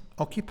event,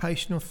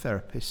 occupational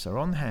therapists are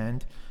on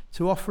hand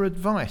to offer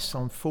advice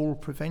on fall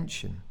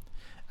prevention,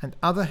 and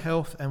other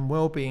health and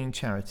well-being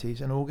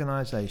charities and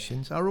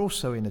organisations are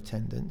also in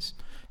attendance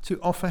to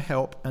offer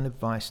help and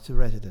advice to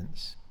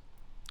residents.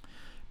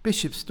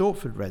 Bishop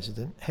Stortford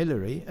resident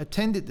Hilary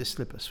attended the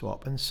slipper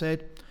swap and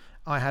said,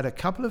 "I had a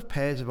couple of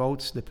pairs of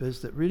old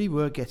slippers that really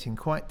were getting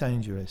quite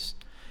dangerous,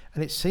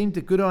 and it seemed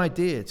a good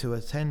idea to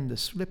attend the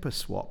slipper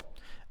swap,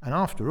 and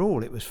after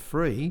all it was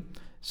free,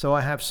 so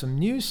I have some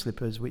new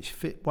slippers which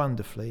fit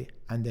wonderfully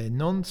and they're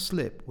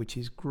non-slip, which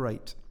is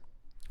great."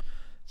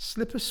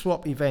 Slipper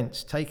swap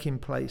events taking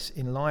place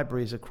in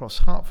libraries across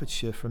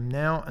Hertfordshire from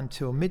now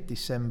until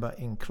mid-December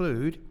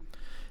include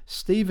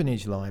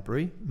Stevenage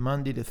Library,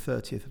 Monday the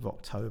 30th of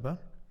October,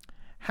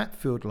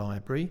 Hatfield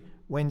Library,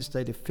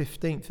 Wednesday the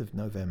 15th of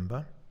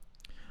November,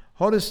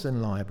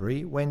 Hoddesdon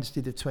Library,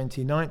 Wednesday the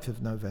 29th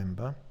of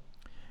November,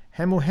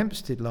 Hemel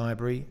Hempstead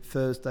Library,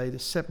 Thursday the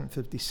 7th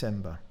of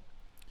December.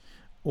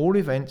 All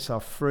events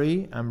are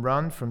free and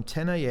run from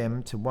 10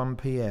 a.m. to 1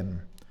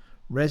 p.m.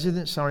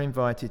 Residents are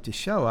invited to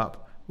show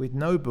up with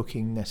no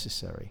booking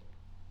necessary.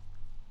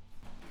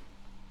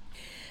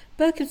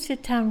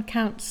 Berkhamsted Town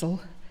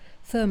Council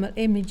Thermal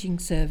Imaging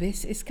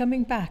Service is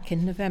coming back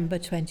in November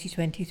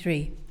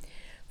 2023.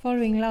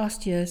 Following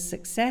last year's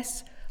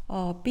success,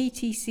 our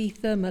BTC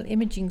Thermal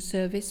Imaging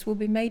Service will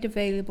be made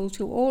available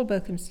to all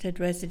Berkhamsted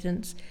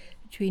residents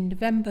between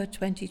November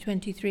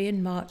 2023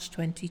 and March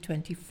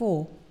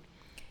 2024.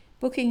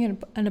 Booking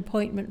an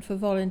appointment for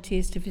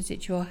volunteers to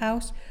visit your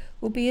house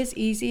will be as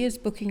easy as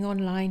booking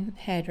online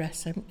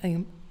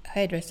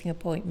hairdressing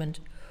appointment.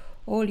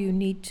 All you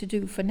need to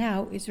do for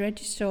now is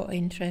register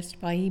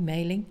interest by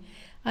emailing,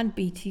 and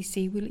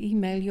BTC will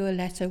email you a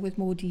letter with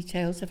more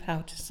details of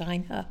how to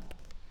sign up.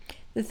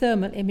 The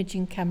thermal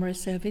imaging camera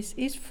service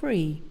is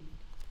free,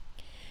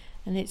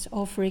 and it's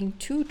offering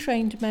 2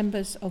 trained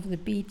members of the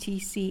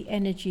BTC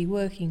Energy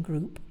Working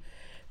Group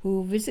who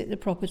will visit the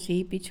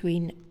property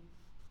between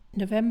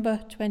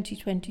November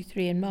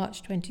 2023 and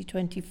March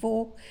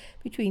 2024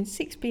 between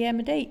 6 p.m.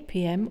 and 8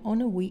 p.m.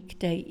 on a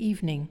weekday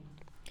evening.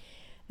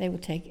 They will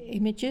take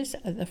images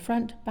at the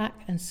front,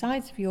 back and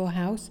sides of your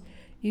house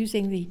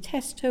using the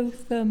Testo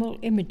thermal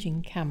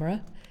imaging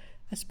camera,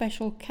 a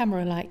special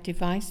camera-like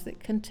device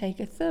that can take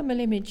a thermal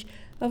image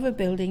of a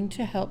building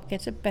to help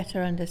get a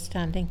better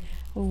understanding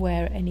of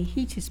where any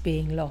heat is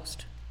being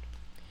lost.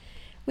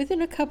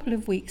 Within a couple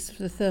of weeks of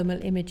the thermal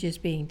images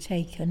being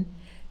taken,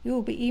 you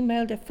will be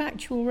emailed a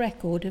factual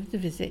record of the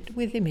visit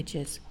with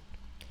images.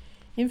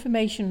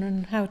 Information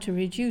on how to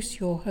reduce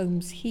your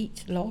home's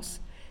heat loss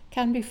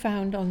can be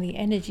found on the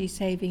Energy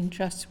Saving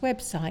Trust's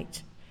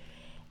website,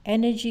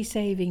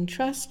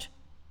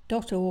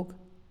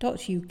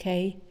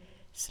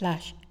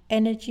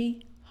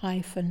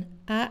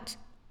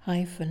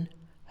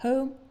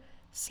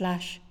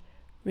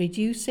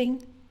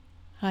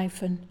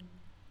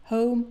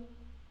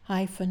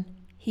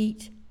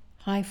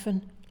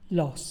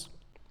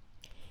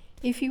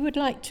 If you would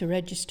like to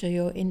register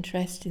your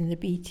interest in the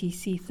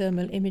BTC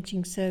thermal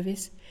imaging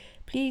service,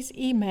 please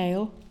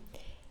email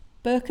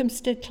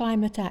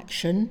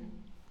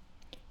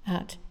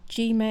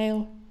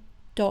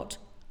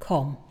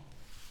berkhamstedclimateaction@gmail.com.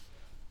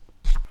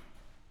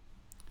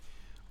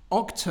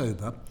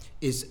 October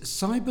is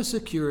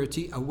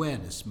Cybersecurity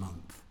Awareness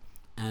Month,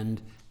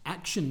 and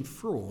Action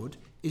Fraud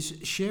is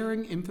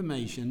sharing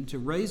information to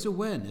raise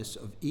awareness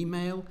of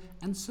email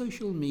and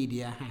social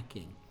media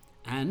hacking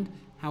and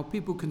how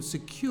people can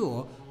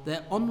secure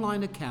their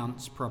online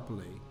accounts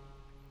properly.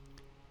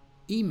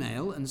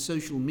 Email and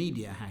social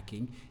media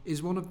hacking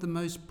is one of the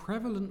most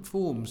prevalent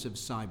forms of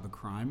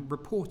cybercrime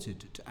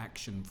reported to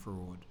Action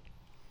Fraud.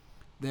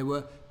 There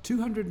were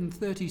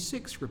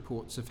 236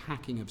 reports of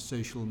hacking of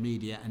social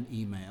media and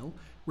email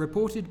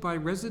reported by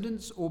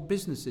residents or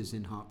businesses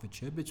in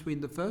Hertfordshire between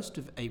the 1st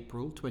of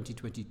April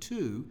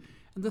 2022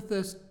 and the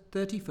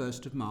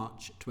 31st of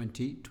March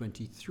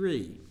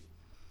 2023.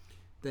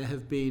 There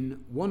have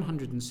been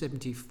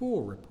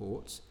 174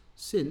 reports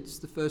since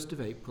the 1st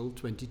of April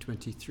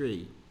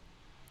 2023.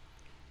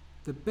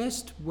 The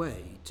best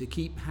way to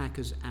keep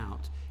hackers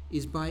out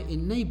is by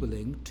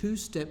enabling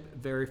two-step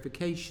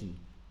verification,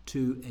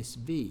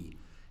 2SV,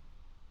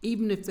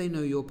 even if they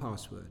know your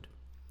password.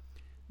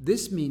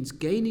 This means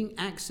gaining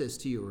access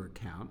to your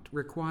account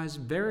requires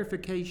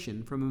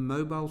verification from a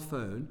mobile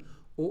phone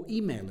or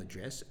email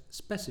address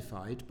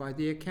specified by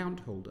the account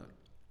holder.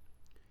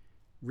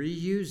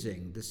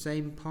 Reusing the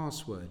same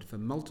password for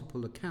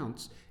multiple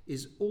accounts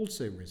is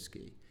also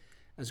risky,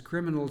 as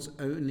criminals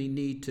only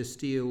need to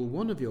steal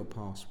one of your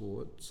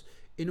passwords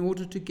in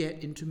order to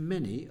get into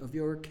many of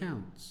your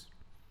accounts.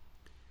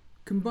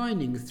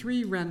 Combining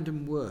 3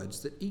 random words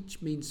that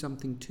each mean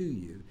something to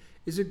you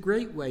is a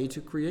great way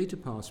to create a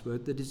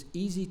password that is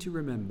easy to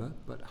remember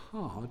but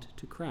hard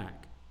to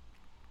crack.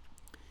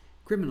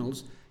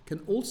 Criminals can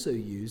also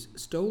use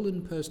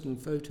stolen personal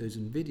photos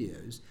and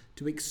videos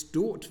to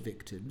extort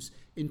victims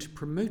into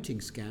promoting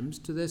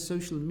scams to their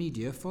social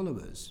media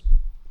followers.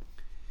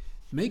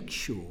 Make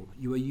sure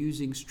you are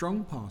using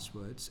strong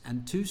passwords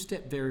and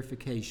two-step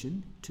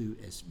verification,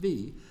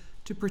 2SV,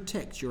 to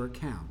protect your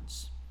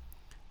accounts.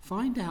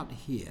 Find out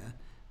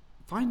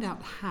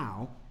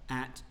how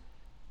at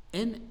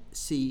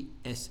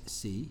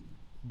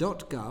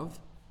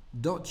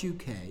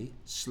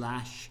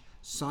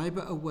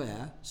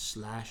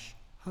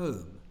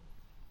ncsc.gov.uk/cyberaware/home.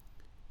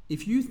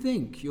 If you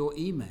think your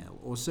email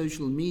or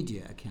social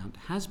media account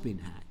has been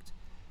hacked,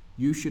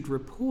 you should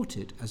report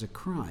it as a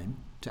crime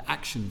to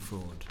Action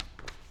Fraud.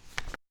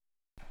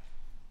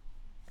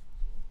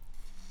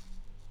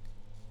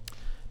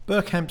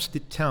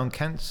 Berkhamsted Town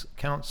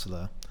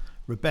Councillor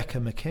Rebecca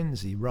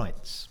Mackenzie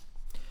writes,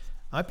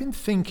 I've been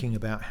thinking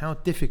about how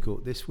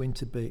difficult this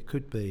winter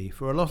could be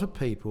for a lot of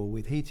people,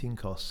 with heating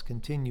costs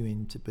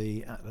continuing to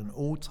be at an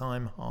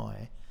all-time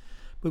high,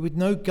 but with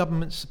no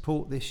government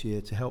support this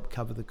year to help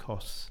cover the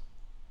costs.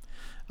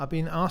 I've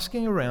been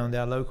asking around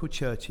our local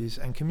churches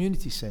and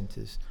community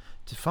centres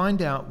to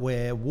find out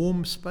where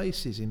warm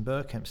spaces in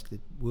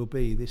Berkhamsted will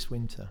be this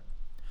winter,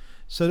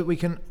 so that we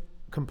can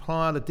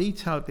compile a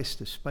detailed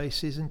list of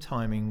spaces and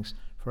timings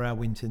for our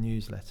winter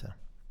newsletter.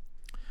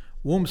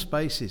 Warm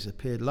spaces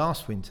appeared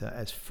last winter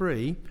as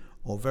free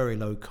or very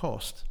low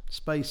cost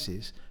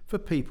spaces for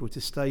people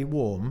to stay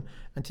warm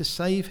and to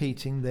save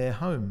heating their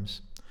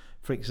homes.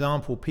 For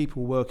example,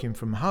 people working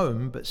from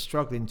home but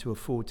struggling to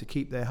afford to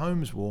keep their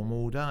homes warm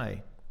all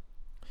day.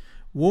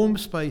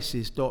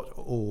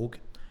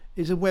 Warmspaces.org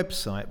is a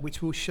website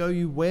which will show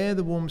you where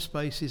the warm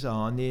spaces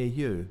are near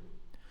you.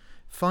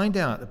 Find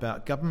out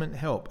about government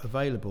help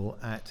available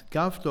at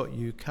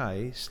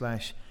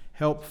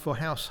gov.uk/help for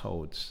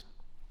households.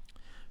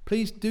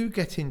 Please do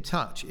get in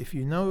touch if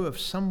you know of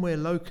somewhere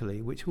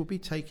locally which will be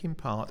taking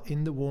part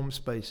in the Warm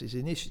Spaces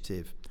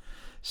initiative,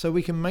 so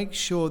we can make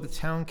sure the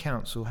Town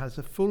Council has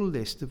a full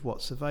list of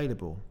what's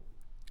available.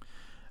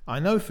 I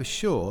know for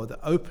sure that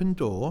Open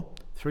Door,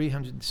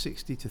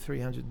 360 to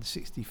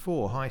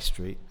 364 High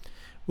Street,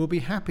 will be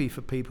happy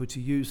for people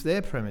to use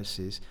their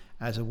premises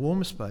as a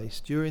warm space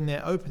during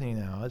their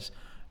opening hours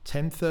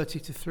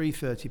 10:30 to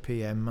 3:30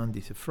 p.m.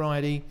 Monday to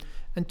Friday,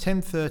 and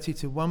 10:30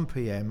 to 1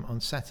 p.m.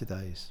 on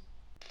Saturdays.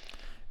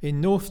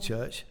 In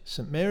Northchurch,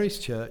 St Mary's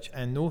Church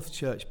and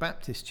Northchurch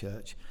Baptist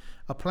Church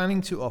are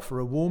planning to offer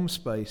a warm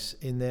space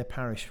in their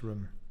parish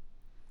room.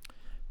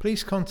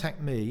 Please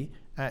contact me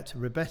at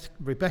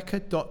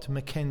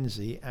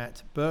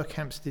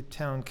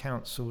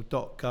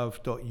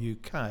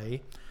rebecca.mckenzie@berkhamstedtowncouncil.gov.uk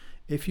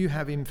if you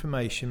have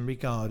information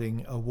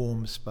regarding a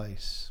warm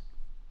space.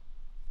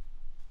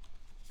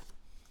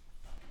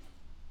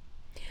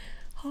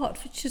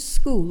 Hertfordshire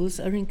schools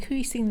are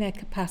increasing their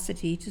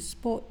capacity to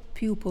support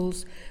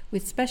pupils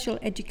with special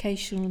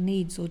educational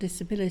needs or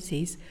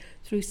disabilities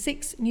through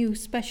 6 new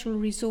special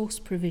resource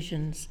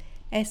provisions,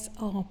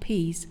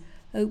 SRPs,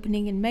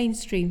 opening in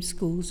mainstream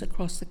schools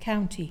across the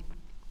county.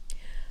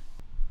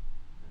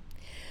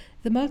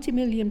 The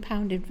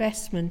multi-million-pound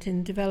investment in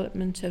the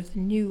development of the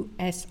new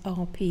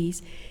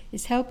SRPs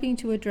is helping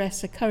to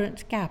address a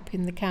current gap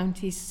in the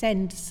county's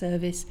SEND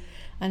service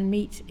and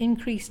meet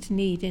increased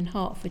need in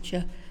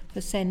Hertfordshire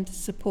for SEND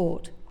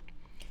support.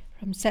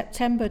 From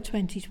September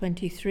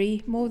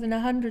 2023, more than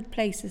 100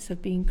 places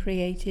have been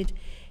created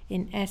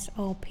in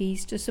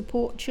SRPs to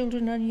support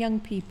children and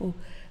young people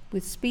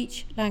with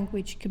speech,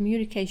 language,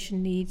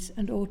 communication needs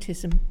and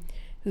autism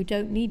who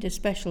don't need a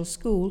special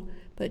school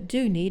but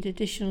do need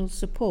additional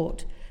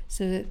support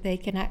so that they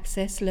can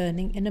access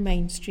learning in a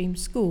mainstream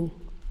school.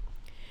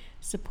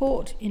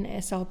 Support in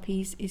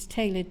SRPs is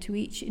tailored to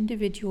each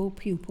individual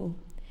pupil.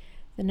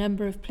 The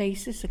number of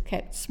places are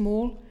kept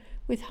small,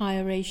 with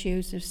higher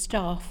ratios of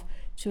staff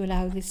to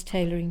allow this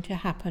tailoring to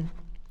happen.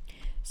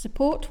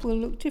 Support will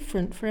look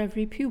different for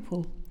every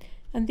pupil,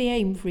 and the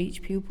aim for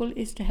each pupil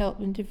is to help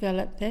them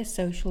develop their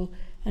social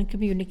and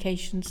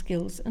communication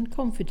skills and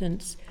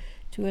confidence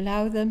to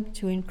allow them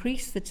to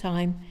increase the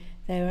time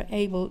they are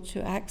able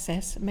to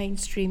access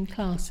mainstream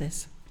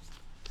classes.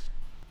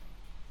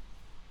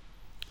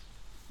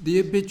 The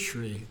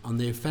obituary on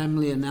the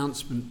family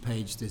announcement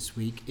page this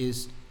week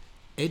is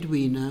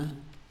Edwina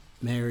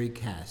Mary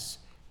Cass,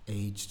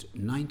 aged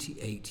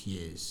 98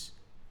 years.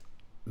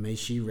 May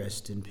she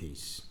rest in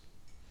peace.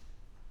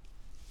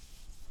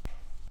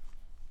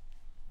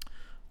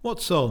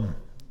 What's on?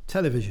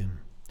 Television.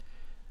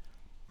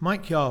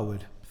 Mike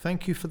Yarwood,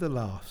 Thank You for the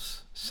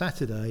Laughs.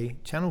 Saturday,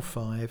 Channel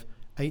 5,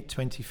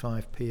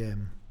 8:25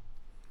 p.m.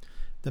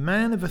 The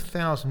man of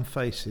 1,000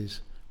 faces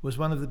was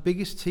one of the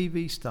biggest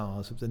TV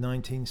stars of the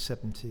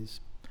 1970s.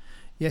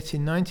 Yet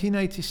in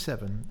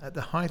 1987, at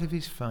the height of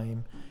his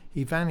fame,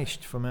 he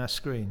vanished from our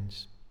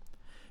screens.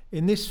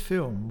 In this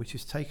film, which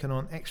has taken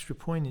on extra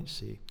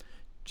poignancy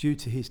due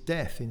to his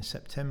death in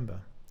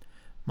September,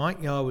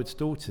 Mike Yarwood's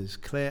daughters,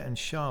 Claire and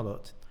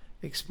Charlotte,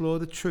 explore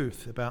the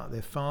truth about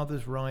their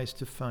father's rise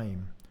to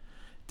fame,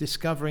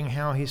 discovering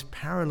how his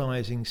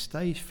paralysing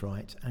stage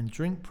fright and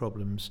drink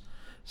problems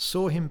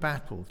saw him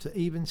battle to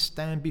even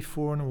stand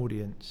before an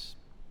audience.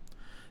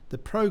 The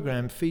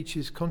programme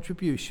features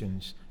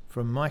contributions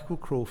from Michael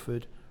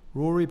Crawford,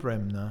 Rory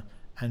Bremner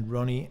and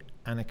Ronnie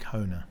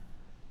Anacona.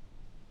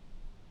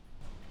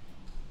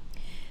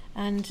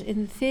 And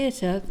in the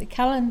theatre, The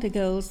Calendar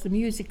Girls, the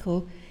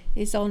musical,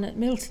 is on at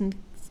Milton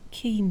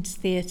Keynes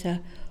Theatre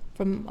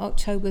from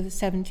October the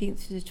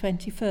 17th to the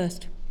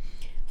 21st.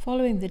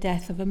 Following the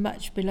death of a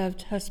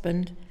much-beloved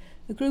husband,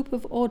 a group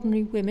of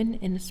ordinary women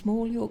in a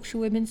small Yorkshire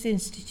Women's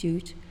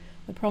Institute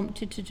are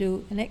prompted to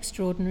do an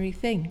extraordinary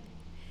thing,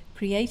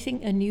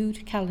 creating a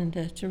nude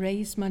calendar to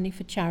raise money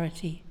for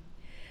charity.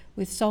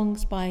 With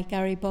songs by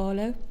Gary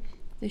Barlow,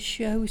 the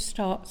show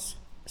stars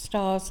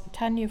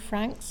Tanya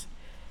Franks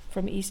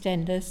from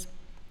EastEnders,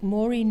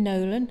 Maureen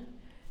Nolan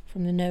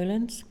from the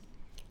Nolans,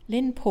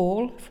 Lynn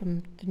Paul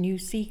from the New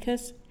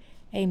Seekers,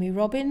 Amy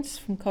Robbins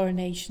from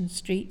Coronation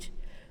Street,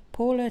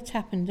 Paula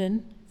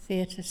Tappenden,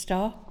 theatre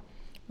star,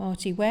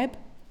 Marty Webb,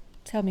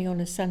 Tell Me on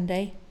a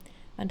Sunday,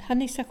 and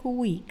Honeysuckle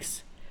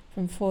Weeks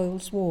from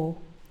Foyle's War.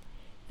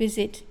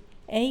 Visit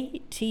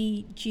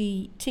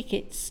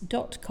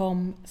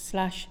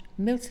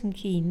atgtickets.com/Milton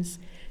Keynes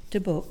to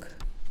book.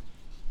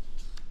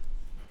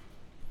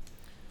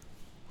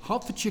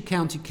 Hertfordshire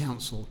County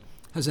Council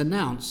has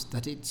announced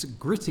that its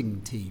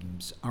gritting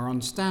teams are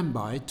on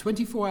standby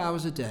 24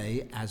 hours a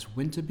day as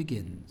winter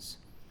begins.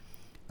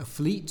 A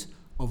fleet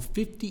of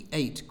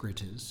 58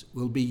 gritters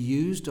will be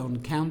used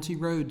on county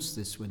roads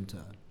this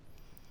winter.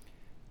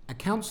 A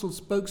council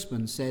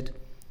spokesman said,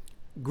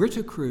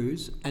 "Gritter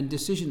crews and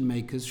decision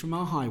makers from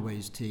our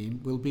highways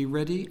team will be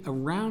ready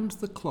around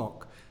the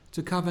clock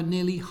to cover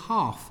nearly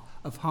half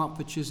of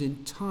Hertfordshire's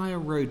entire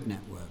road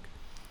network.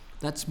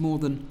 That's more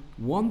than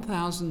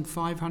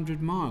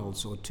 1,500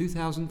 miles or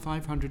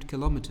 2,500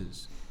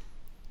 kilometres.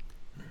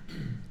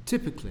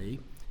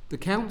 Typically, the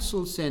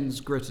council sends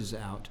gritters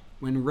out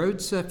when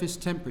road surface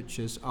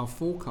temperatures are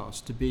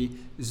forecast to be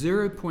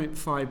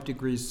 0.5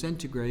 degrees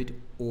centigrade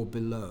or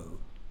below.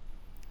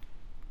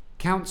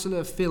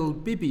 Councillor Phil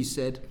Bibby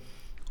said,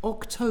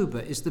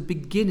 "October is the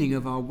beginning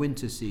of our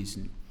winter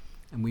season,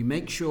 and we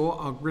make sure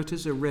our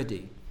gritters are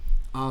ready.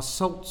 Our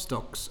salt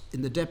stocks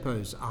in the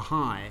depots are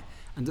high,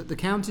 and that the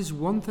county's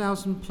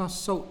 1,000 plus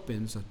salt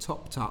bins are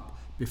topped up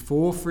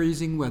before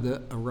freezing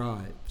weather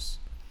arrives.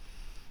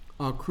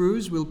 Our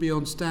crews will be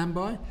on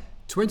standby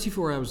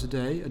 24 hours a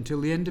day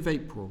until the end of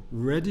April,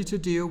 ready to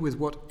deal with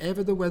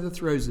whatever the weather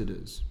throws at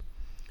us.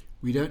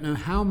 We don't know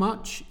how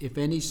much, if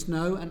any,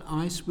 snow and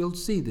ice we'll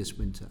see this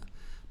winter,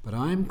 but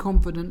I am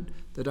confident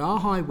that our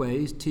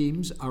highways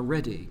teams are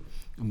ready,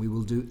 and we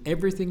will do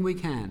everything we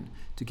can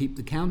to keep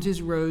the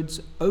county's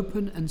roads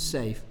open and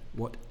safe,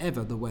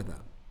 whatever the weather.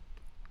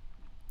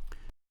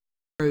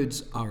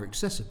 Roads are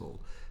accessible.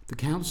 The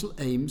council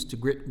aims to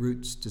grit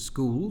routes to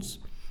schools,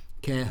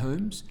 care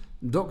homes,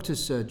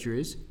 doctors'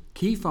 surgeries,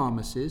 key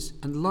pharmacies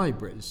and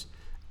libraries,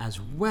 as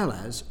well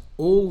as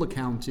all the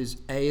county's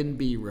A and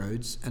B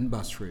roads and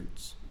bus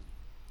routes.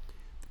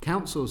 The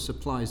council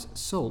supplies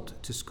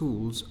salt to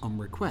schools on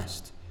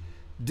request.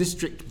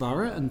 District,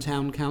 borough and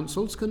town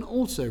councils can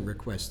also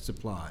request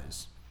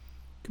supplies.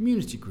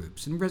 Community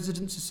groups and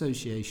residents'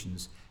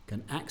 associations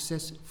can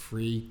access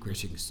free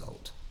gritting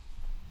salt.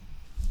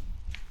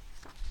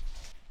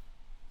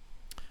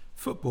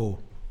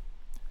 Football.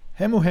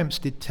 Hemel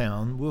Hempstead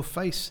Town will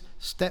face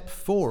Step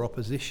 4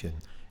 opposition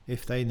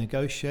if they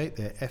negotiate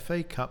their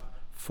FA Cup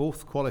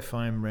fourth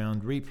qualifying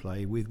round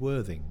replay with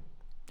Worthing.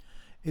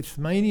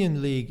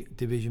 Isthmian League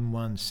Division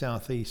 1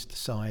 South East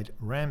side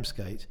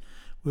Ramsgate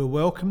will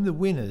welcome the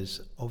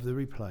winners of the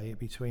replay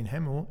between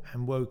Hemel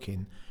and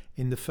Woking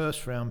in the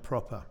first round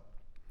proper,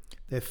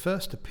 their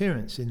first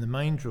appearance in the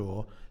main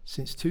draw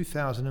since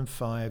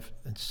 2005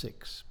 and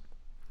 6.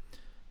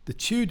 The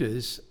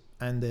Tudors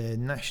and their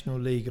National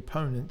League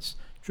opponents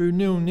drew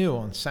 0-0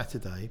 on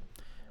Saturday,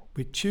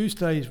 with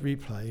Tuesday's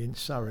replay in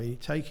Surrey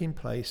taking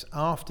place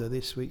after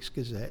this week's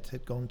Gazette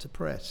had gone to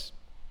press.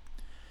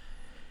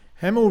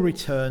 Hemel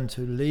returned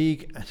to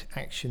league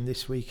action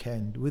this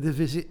weekend with a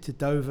visit to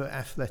Dover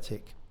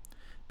Athletic,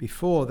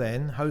 before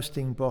then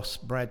hosting boss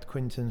Brad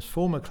Quinton's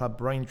former club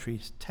Braintree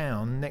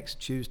Town next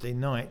Tuesday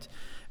night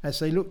as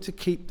they look to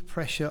keep the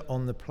pressure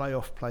on the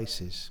playoff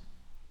places.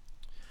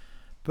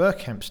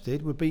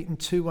 Berkhamsted were beaten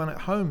 2-1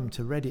 at home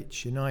to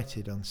Redditch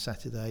United on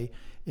Saturday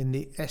in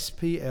the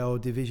SPL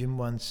Division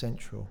 1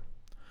 Central.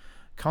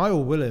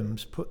 Kyle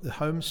Williams put the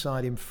home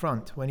side in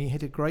front when he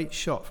hit a great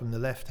shot from the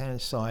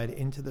left-hand side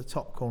into the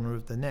top corner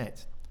of the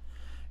net.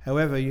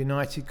 However,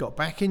 United got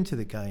back into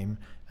the game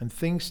and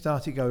things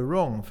started to go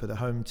wrong for the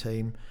home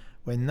team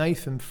when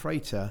Nathan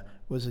Frater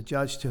was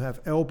adjudged to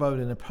have elbowed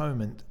an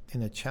opponent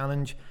in a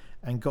challenge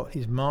and got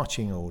his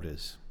marching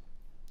orders.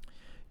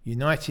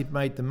 United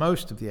made the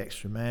most of the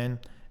extra man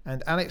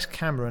and Alex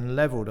Cameron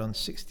levelled on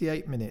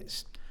 68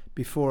 minutes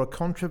before a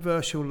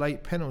controversial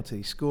late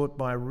penalty scored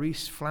by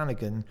Rhys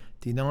Flanagan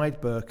denied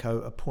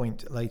Burko a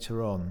point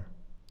later on.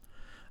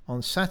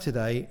 On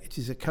Saturday, it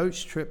is a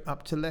coach trip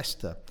up to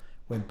Leicester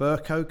when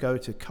Burko go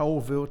to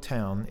Colville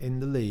Town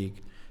in the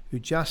league, who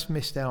just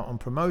missed out on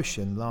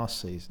promotion last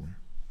season.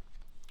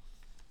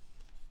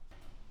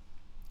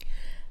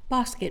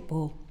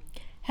 Basketball.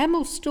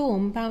 Hemel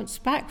Storm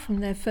bounced back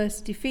from their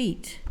first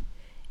defeat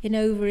in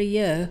over a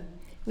year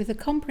with a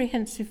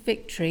comprehensive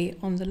victory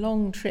on the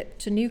long trip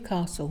to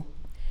Newcastle.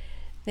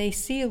 They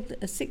sealed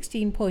a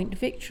 16-point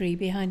victory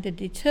behind a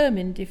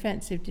determined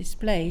defensive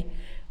display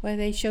where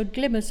they showed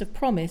glimmers of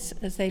promise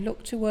as they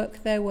looked to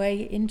work their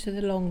way into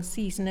the long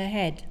season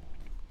ahead.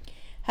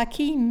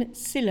 Hakeem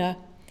Silla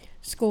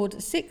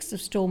scored 6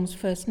 of Storm's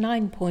first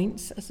 9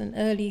 points as an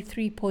early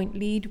 3-point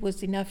lead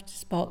was enough to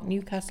spark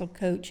Newcastle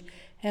coach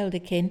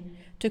Elderkin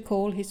to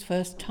call his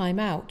first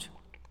timeout.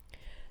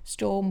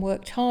 Storm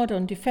worked hard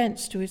on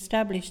defence to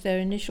establish their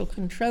initial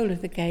control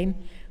of the game,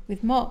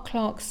 with Mark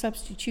Clark's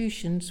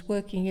substitutions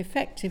working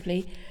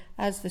effectively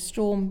as the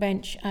Storm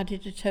bench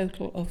added a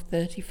total of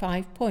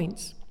 35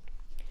 points.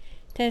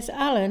 Des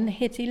Allen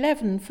hit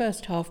 11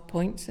 first-half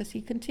points as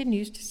he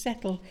continues to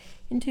settle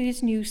into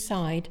his new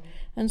side,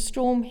 and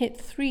Storm hit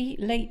 3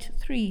 late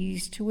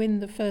threes to win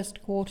the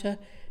first quarter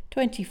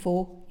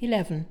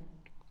 24-11.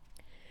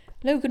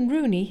 Logan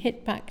Rooney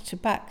hit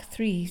back-to-back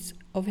threes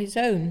of his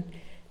own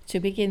to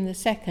begin the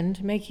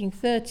second, making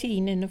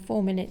 13 in a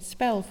 4-minute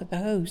spell for the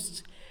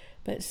hosts,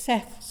 but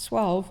Seth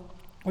Swalve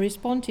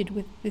responded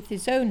with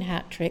his own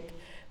hat-trick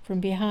from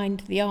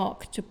behind the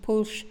arc to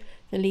push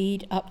the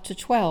lead up to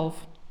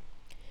 12.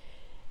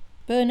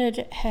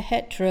 Bernard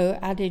Hetro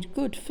added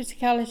good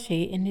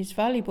physicality in his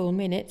valuable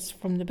minutes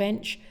from the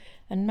bench,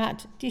 and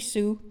Matt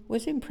Dissou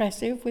was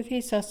impressive with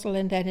his hustle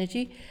and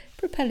energy,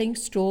 propelling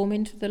Storm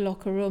into the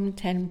locker room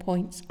 10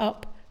 points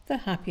up, the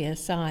happier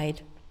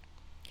side.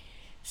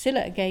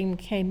 Silla again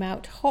came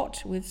out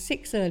hot with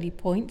 6 early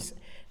points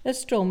as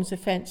Storm's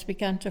offence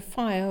began to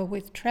fire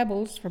with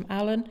trebles from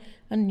Allen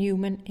and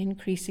Newman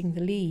increasing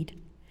the lead.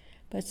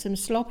 But some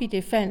sloppy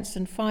defence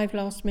and 5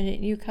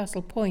 last-minute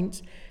Newcastle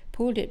points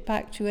pulled it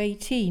back to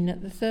 18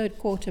 at the third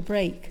quarter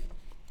break.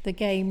 The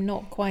game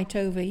not quite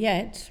over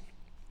yet.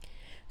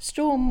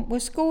 Storm were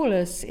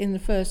scoreless in the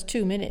first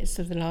 2 minutes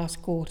of the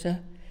last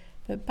quarter,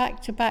 but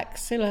back-to-back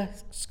Silla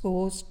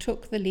scores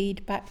took the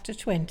lead back to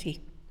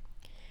 20.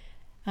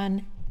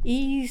 And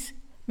Ease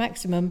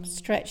maximum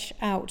stretched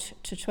out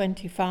to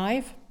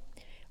 25,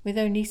 with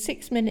only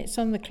 6 minutes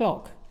on the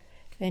clock.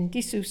 Then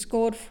Disu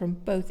scored from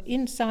both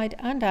inside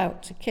and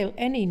out to kill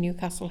any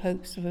Newcastle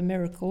hopes of a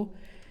miracle,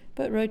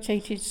 but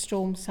rotated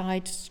Storm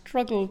side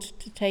struggled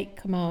to take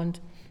command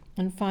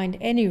and find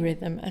any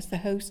rhythm as the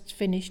hosts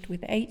finished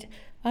with 8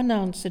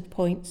 unanswered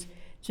points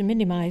to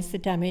minimise the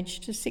damage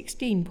to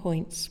 16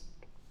 points.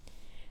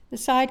 The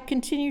side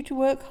continued to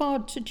work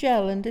hard to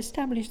gel and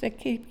establish their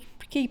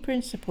key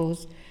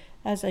principles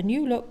as a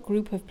new-look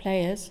group of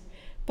players,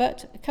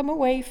 but come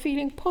away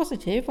feeling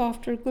positive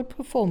after a good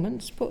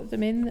performance put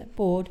them in the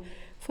board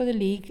for the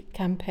league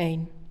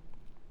campaign.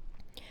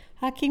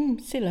 Hakim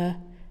Silla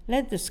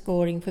led the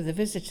scoring for the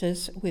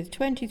visitors with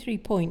 23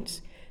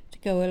 points to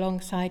go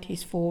alongside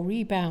his 4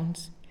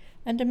 rebounds,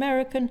 and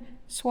American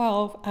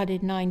Suave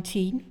added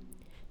 19,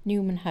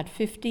 Newman had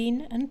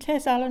 15 and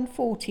Tez Allen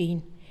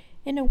 14,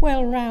 in a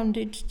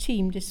well-rounded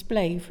team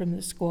display from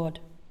the squad.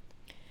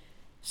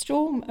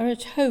 Storm are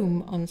at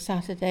home on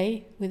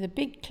Saturday with a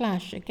big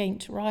clash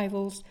against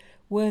rivals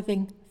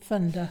Worthing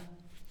Thunder.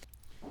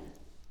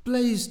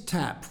 Blaze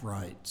Tapp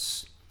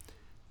writes,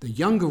 "The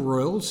younger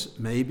royals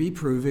may be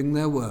proving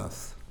their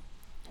worth."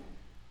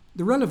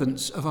 The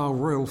relevance of our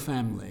royal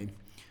family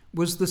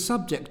was the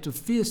subject of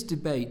fierce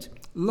debate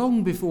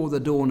long before the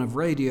dawn of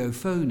radio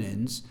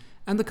phone-ins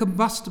and the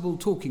combustible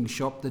talking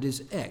shop that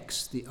is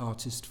X, the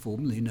artist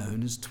formerly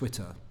known as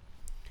Twitter.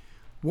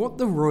 What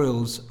the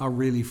royals are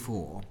really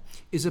for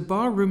is a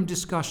barroom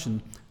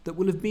discussion that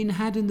will have been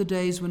had in the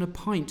days when a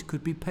pint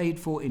could be paid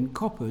for in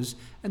coppers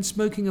and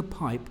smoking a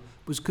pipe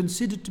was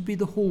considered to be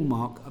the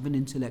hallmark of an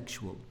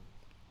intellectual.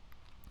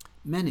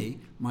 Many,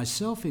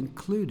 myself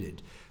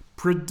included,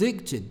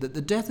 predicted that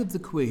the death of the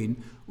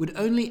Queen would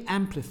only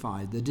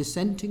amplify the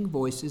dissenting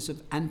voices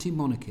of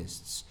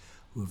anti-monarchists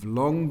who have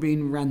long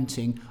been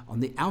ranting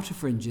on the outer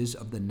fringes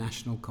of the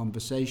national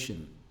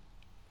conversation.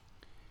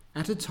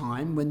 At a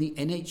time when the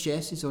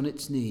NHS is on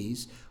its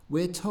knees,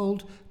 we're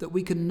told that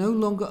we can no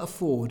longer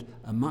afford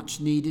a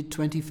much-needed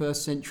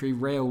 21st century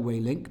railway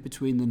link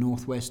between the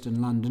northwest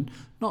and London,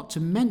 not to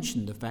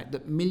mention the fact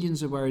that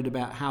millions are worried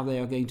about how they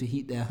are going to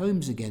heat their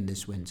homes again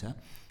this winter.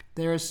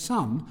 There are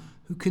some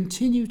who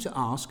continue to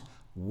ask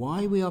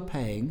why we are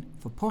paying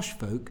for posh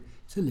folk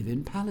to live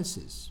in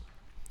palaces.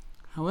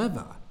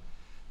 However,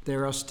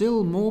 there are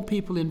still more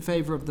people in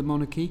favour of the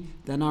monarchy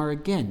than are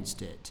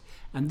against it,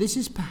 and this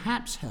is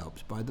perhaps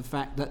helped by the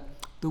fact that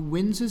the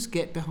Windsors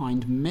get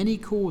behind many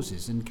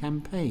causes and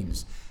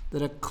campaigns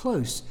that are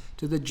close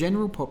to the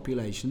general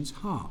population's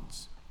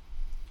hearts.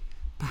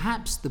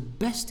 Perhaps the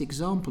best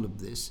example of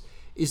this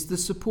is the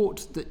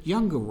support that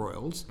younger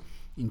royals,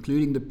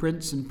 including the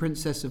Prince and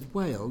Princess of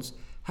Wales,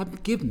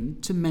 have given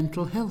to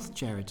mental health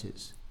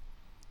charities.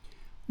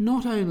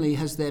 Not only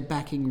has their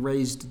backing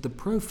raised the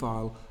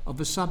profile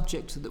of a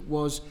subject that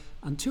was,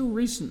 until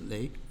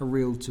recently, a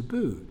real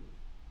taboo.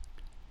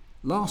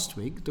 Last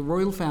week, the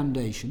Royal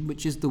Foundation,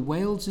 which is the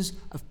Wales's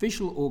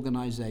official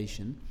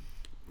organisation,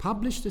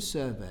 published a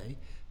survey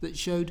that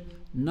showed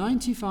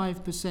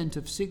 95%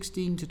 of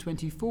 16 to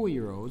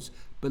 24-year-olds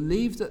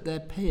believe that their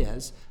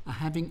peers are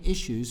having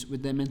issues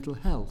with their mental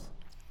health.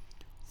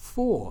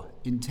 4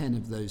 in 10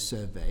 of those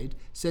surveyed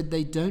said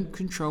they don't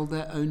control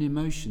their own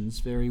emotions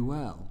very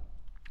well.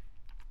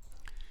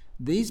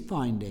 These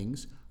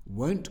findings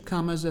won't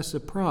come as a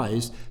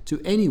surprise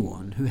to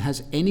anyone who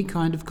has any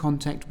kind of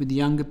contact with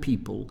younger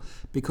people,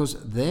 because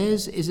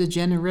theirs is a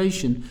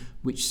generation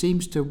which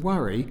seems to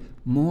worry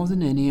more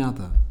than any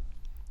other.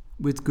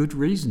 With good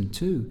reason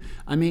too.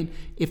 I mean,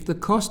 if the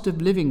cost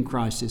of living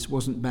crisis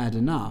wasn't bad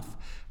enough,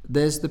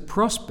 there's the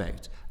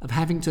prospect of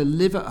having to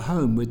live at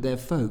home with their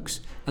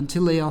folks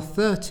until they are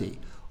 30,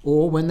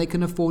 or when they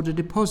can afford a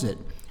deposit.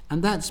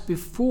 And that's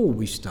before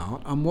we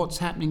start on what's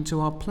happening to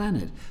our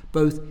planet,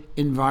 both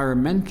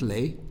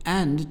environmentally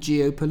and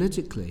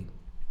geopolitically.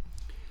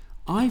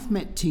 I've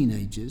met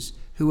teenagers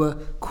who are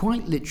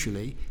quite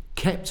literally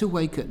kept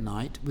awake at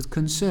night with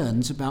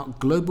concerns about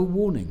global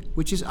warming,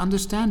 which is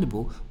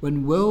understandable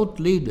when world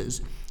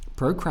leaders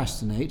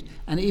procrastinate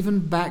and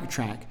even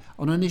backtrack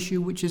on an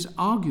issue which is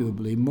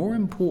arguably more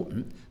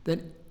important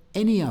than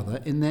any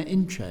other in their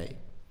in-tray.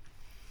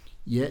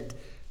 Yet,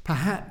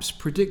 perhaps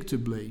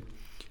predictably,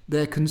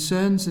 their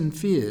concerns and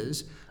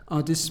fears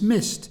are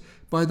dismissed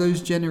by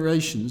those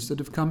generations that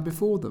have come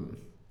before them.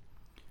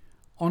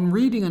 On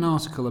reading an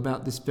article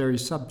about this very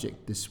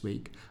subject this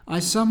week, I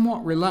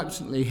somewhat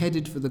reluctantly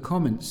headed for the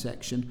comments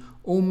section,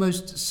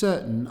 almost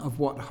certain of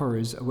what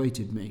horrors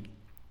awaited me.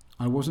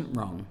 I wasn't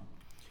wrong.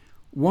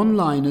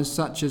 One-liners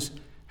such as,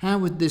 "How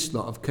would this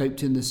lot have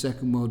coped in the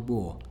Second World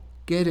War?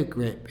 Get a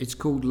grip, it's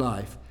called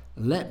life,"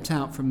 leapt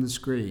out from the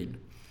screen.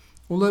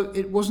 Although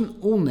it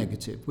wasn't all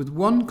negative, with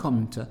one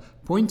commenter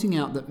pointing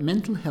out that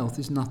mental health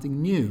is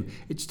nothing new.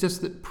 It's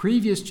just that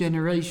previous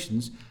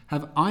generations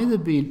have either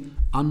been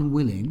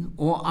unwilling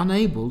or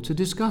unable to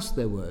discuss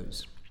their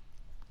woes.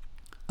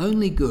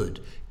 Only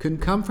good can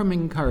come from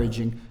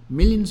encouraging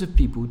millions of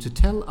people to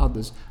tell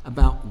others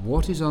about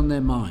what is on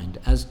their mind,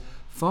 as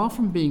far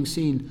from being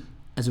seen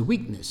as a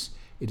weakness,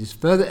 it is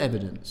further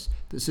evidence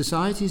that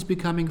society is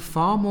becoming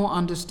far more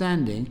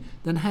understanding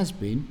than has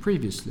been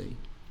previously.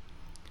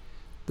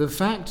 The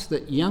fact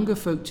that younger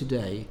folk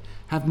today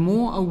have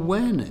more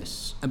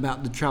awareness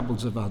about the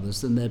troubles of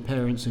others than their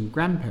parents and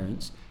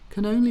grandparents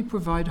can only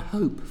provide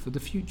hope for the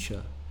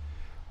future.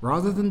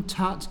 Rather than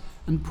tut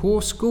and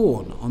pour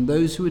scorn on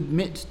those who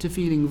admit to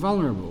feeling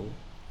vulnerable,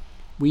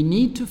 we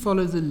need to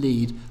follow the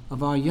lead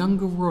of our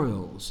younger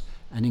royals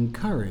and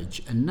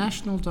encourage a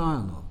national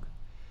dialogue.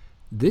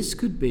 This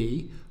could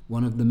be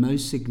one of the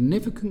most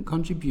significant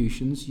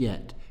contributions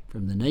yet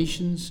from the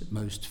nation's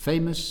most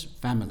famous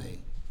family.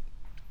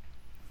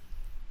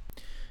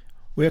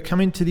 We are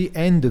coming to the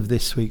end of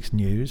this week's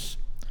news.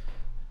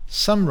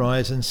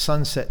 Sunrise and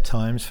sunset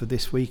times for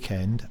this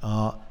weekend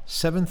are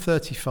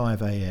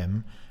 7:35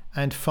 a.m.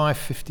 and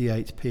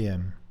 5:58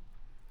 p.m.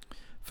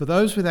 For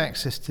those with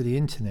access to the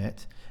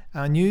internet,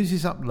 our news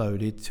is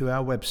uploaded to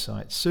our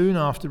website soon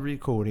after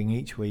recording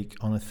each week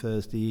on a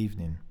Thursday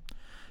evening.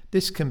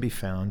 This can be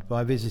found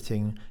by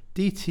visiting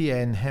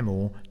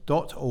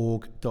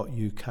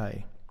dtnhemel.org.uk.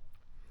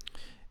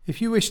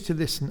 If you wish to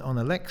listen on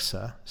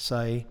Alexa,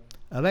 say,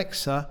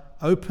 "Alexa,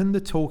 open the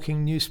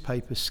Talking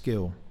Newspaper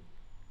skill."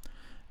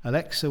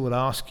 Alexa will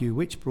ask you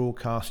which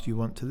broadcast you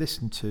want to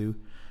listen to.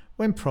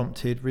 When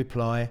prompted,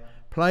 reply,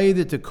 "Play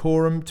the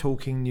Dacorum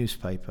Talking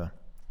Newspaper."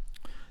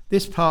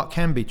 This part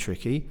can be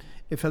tricky.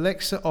 If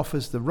Alexa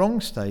offers the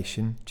wrong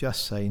station,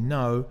 just say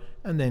no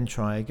and then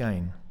try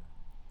again.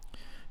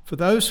 For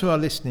those who are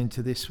listening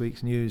to this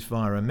week's news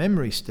via a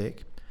memory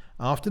stick,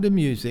 after the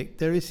music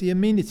there is the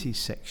amenities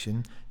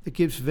section that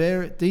gives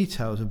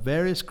details of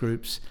various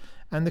groups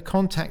and the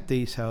contact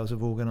details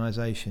of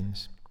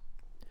organisations.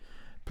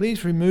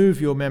 Please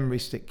remove your memory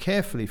stick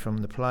carefully from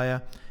the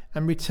player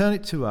and return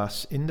it to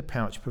us in the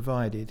pouch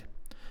provided.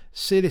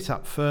 Seal it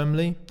up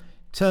firmly,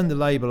 turn the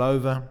label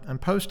over and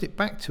post it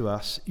back to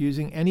us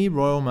using any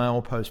Royal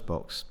Mail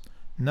postbox.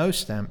 No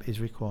stamp is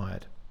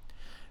required.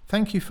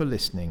 Thank you for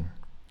listening.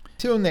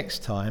 Till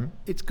next time,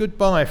 it's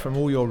goodbye from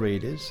all your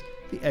readers,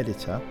 the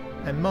editor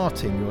and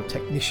Martin, your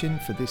technician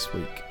for this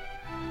week.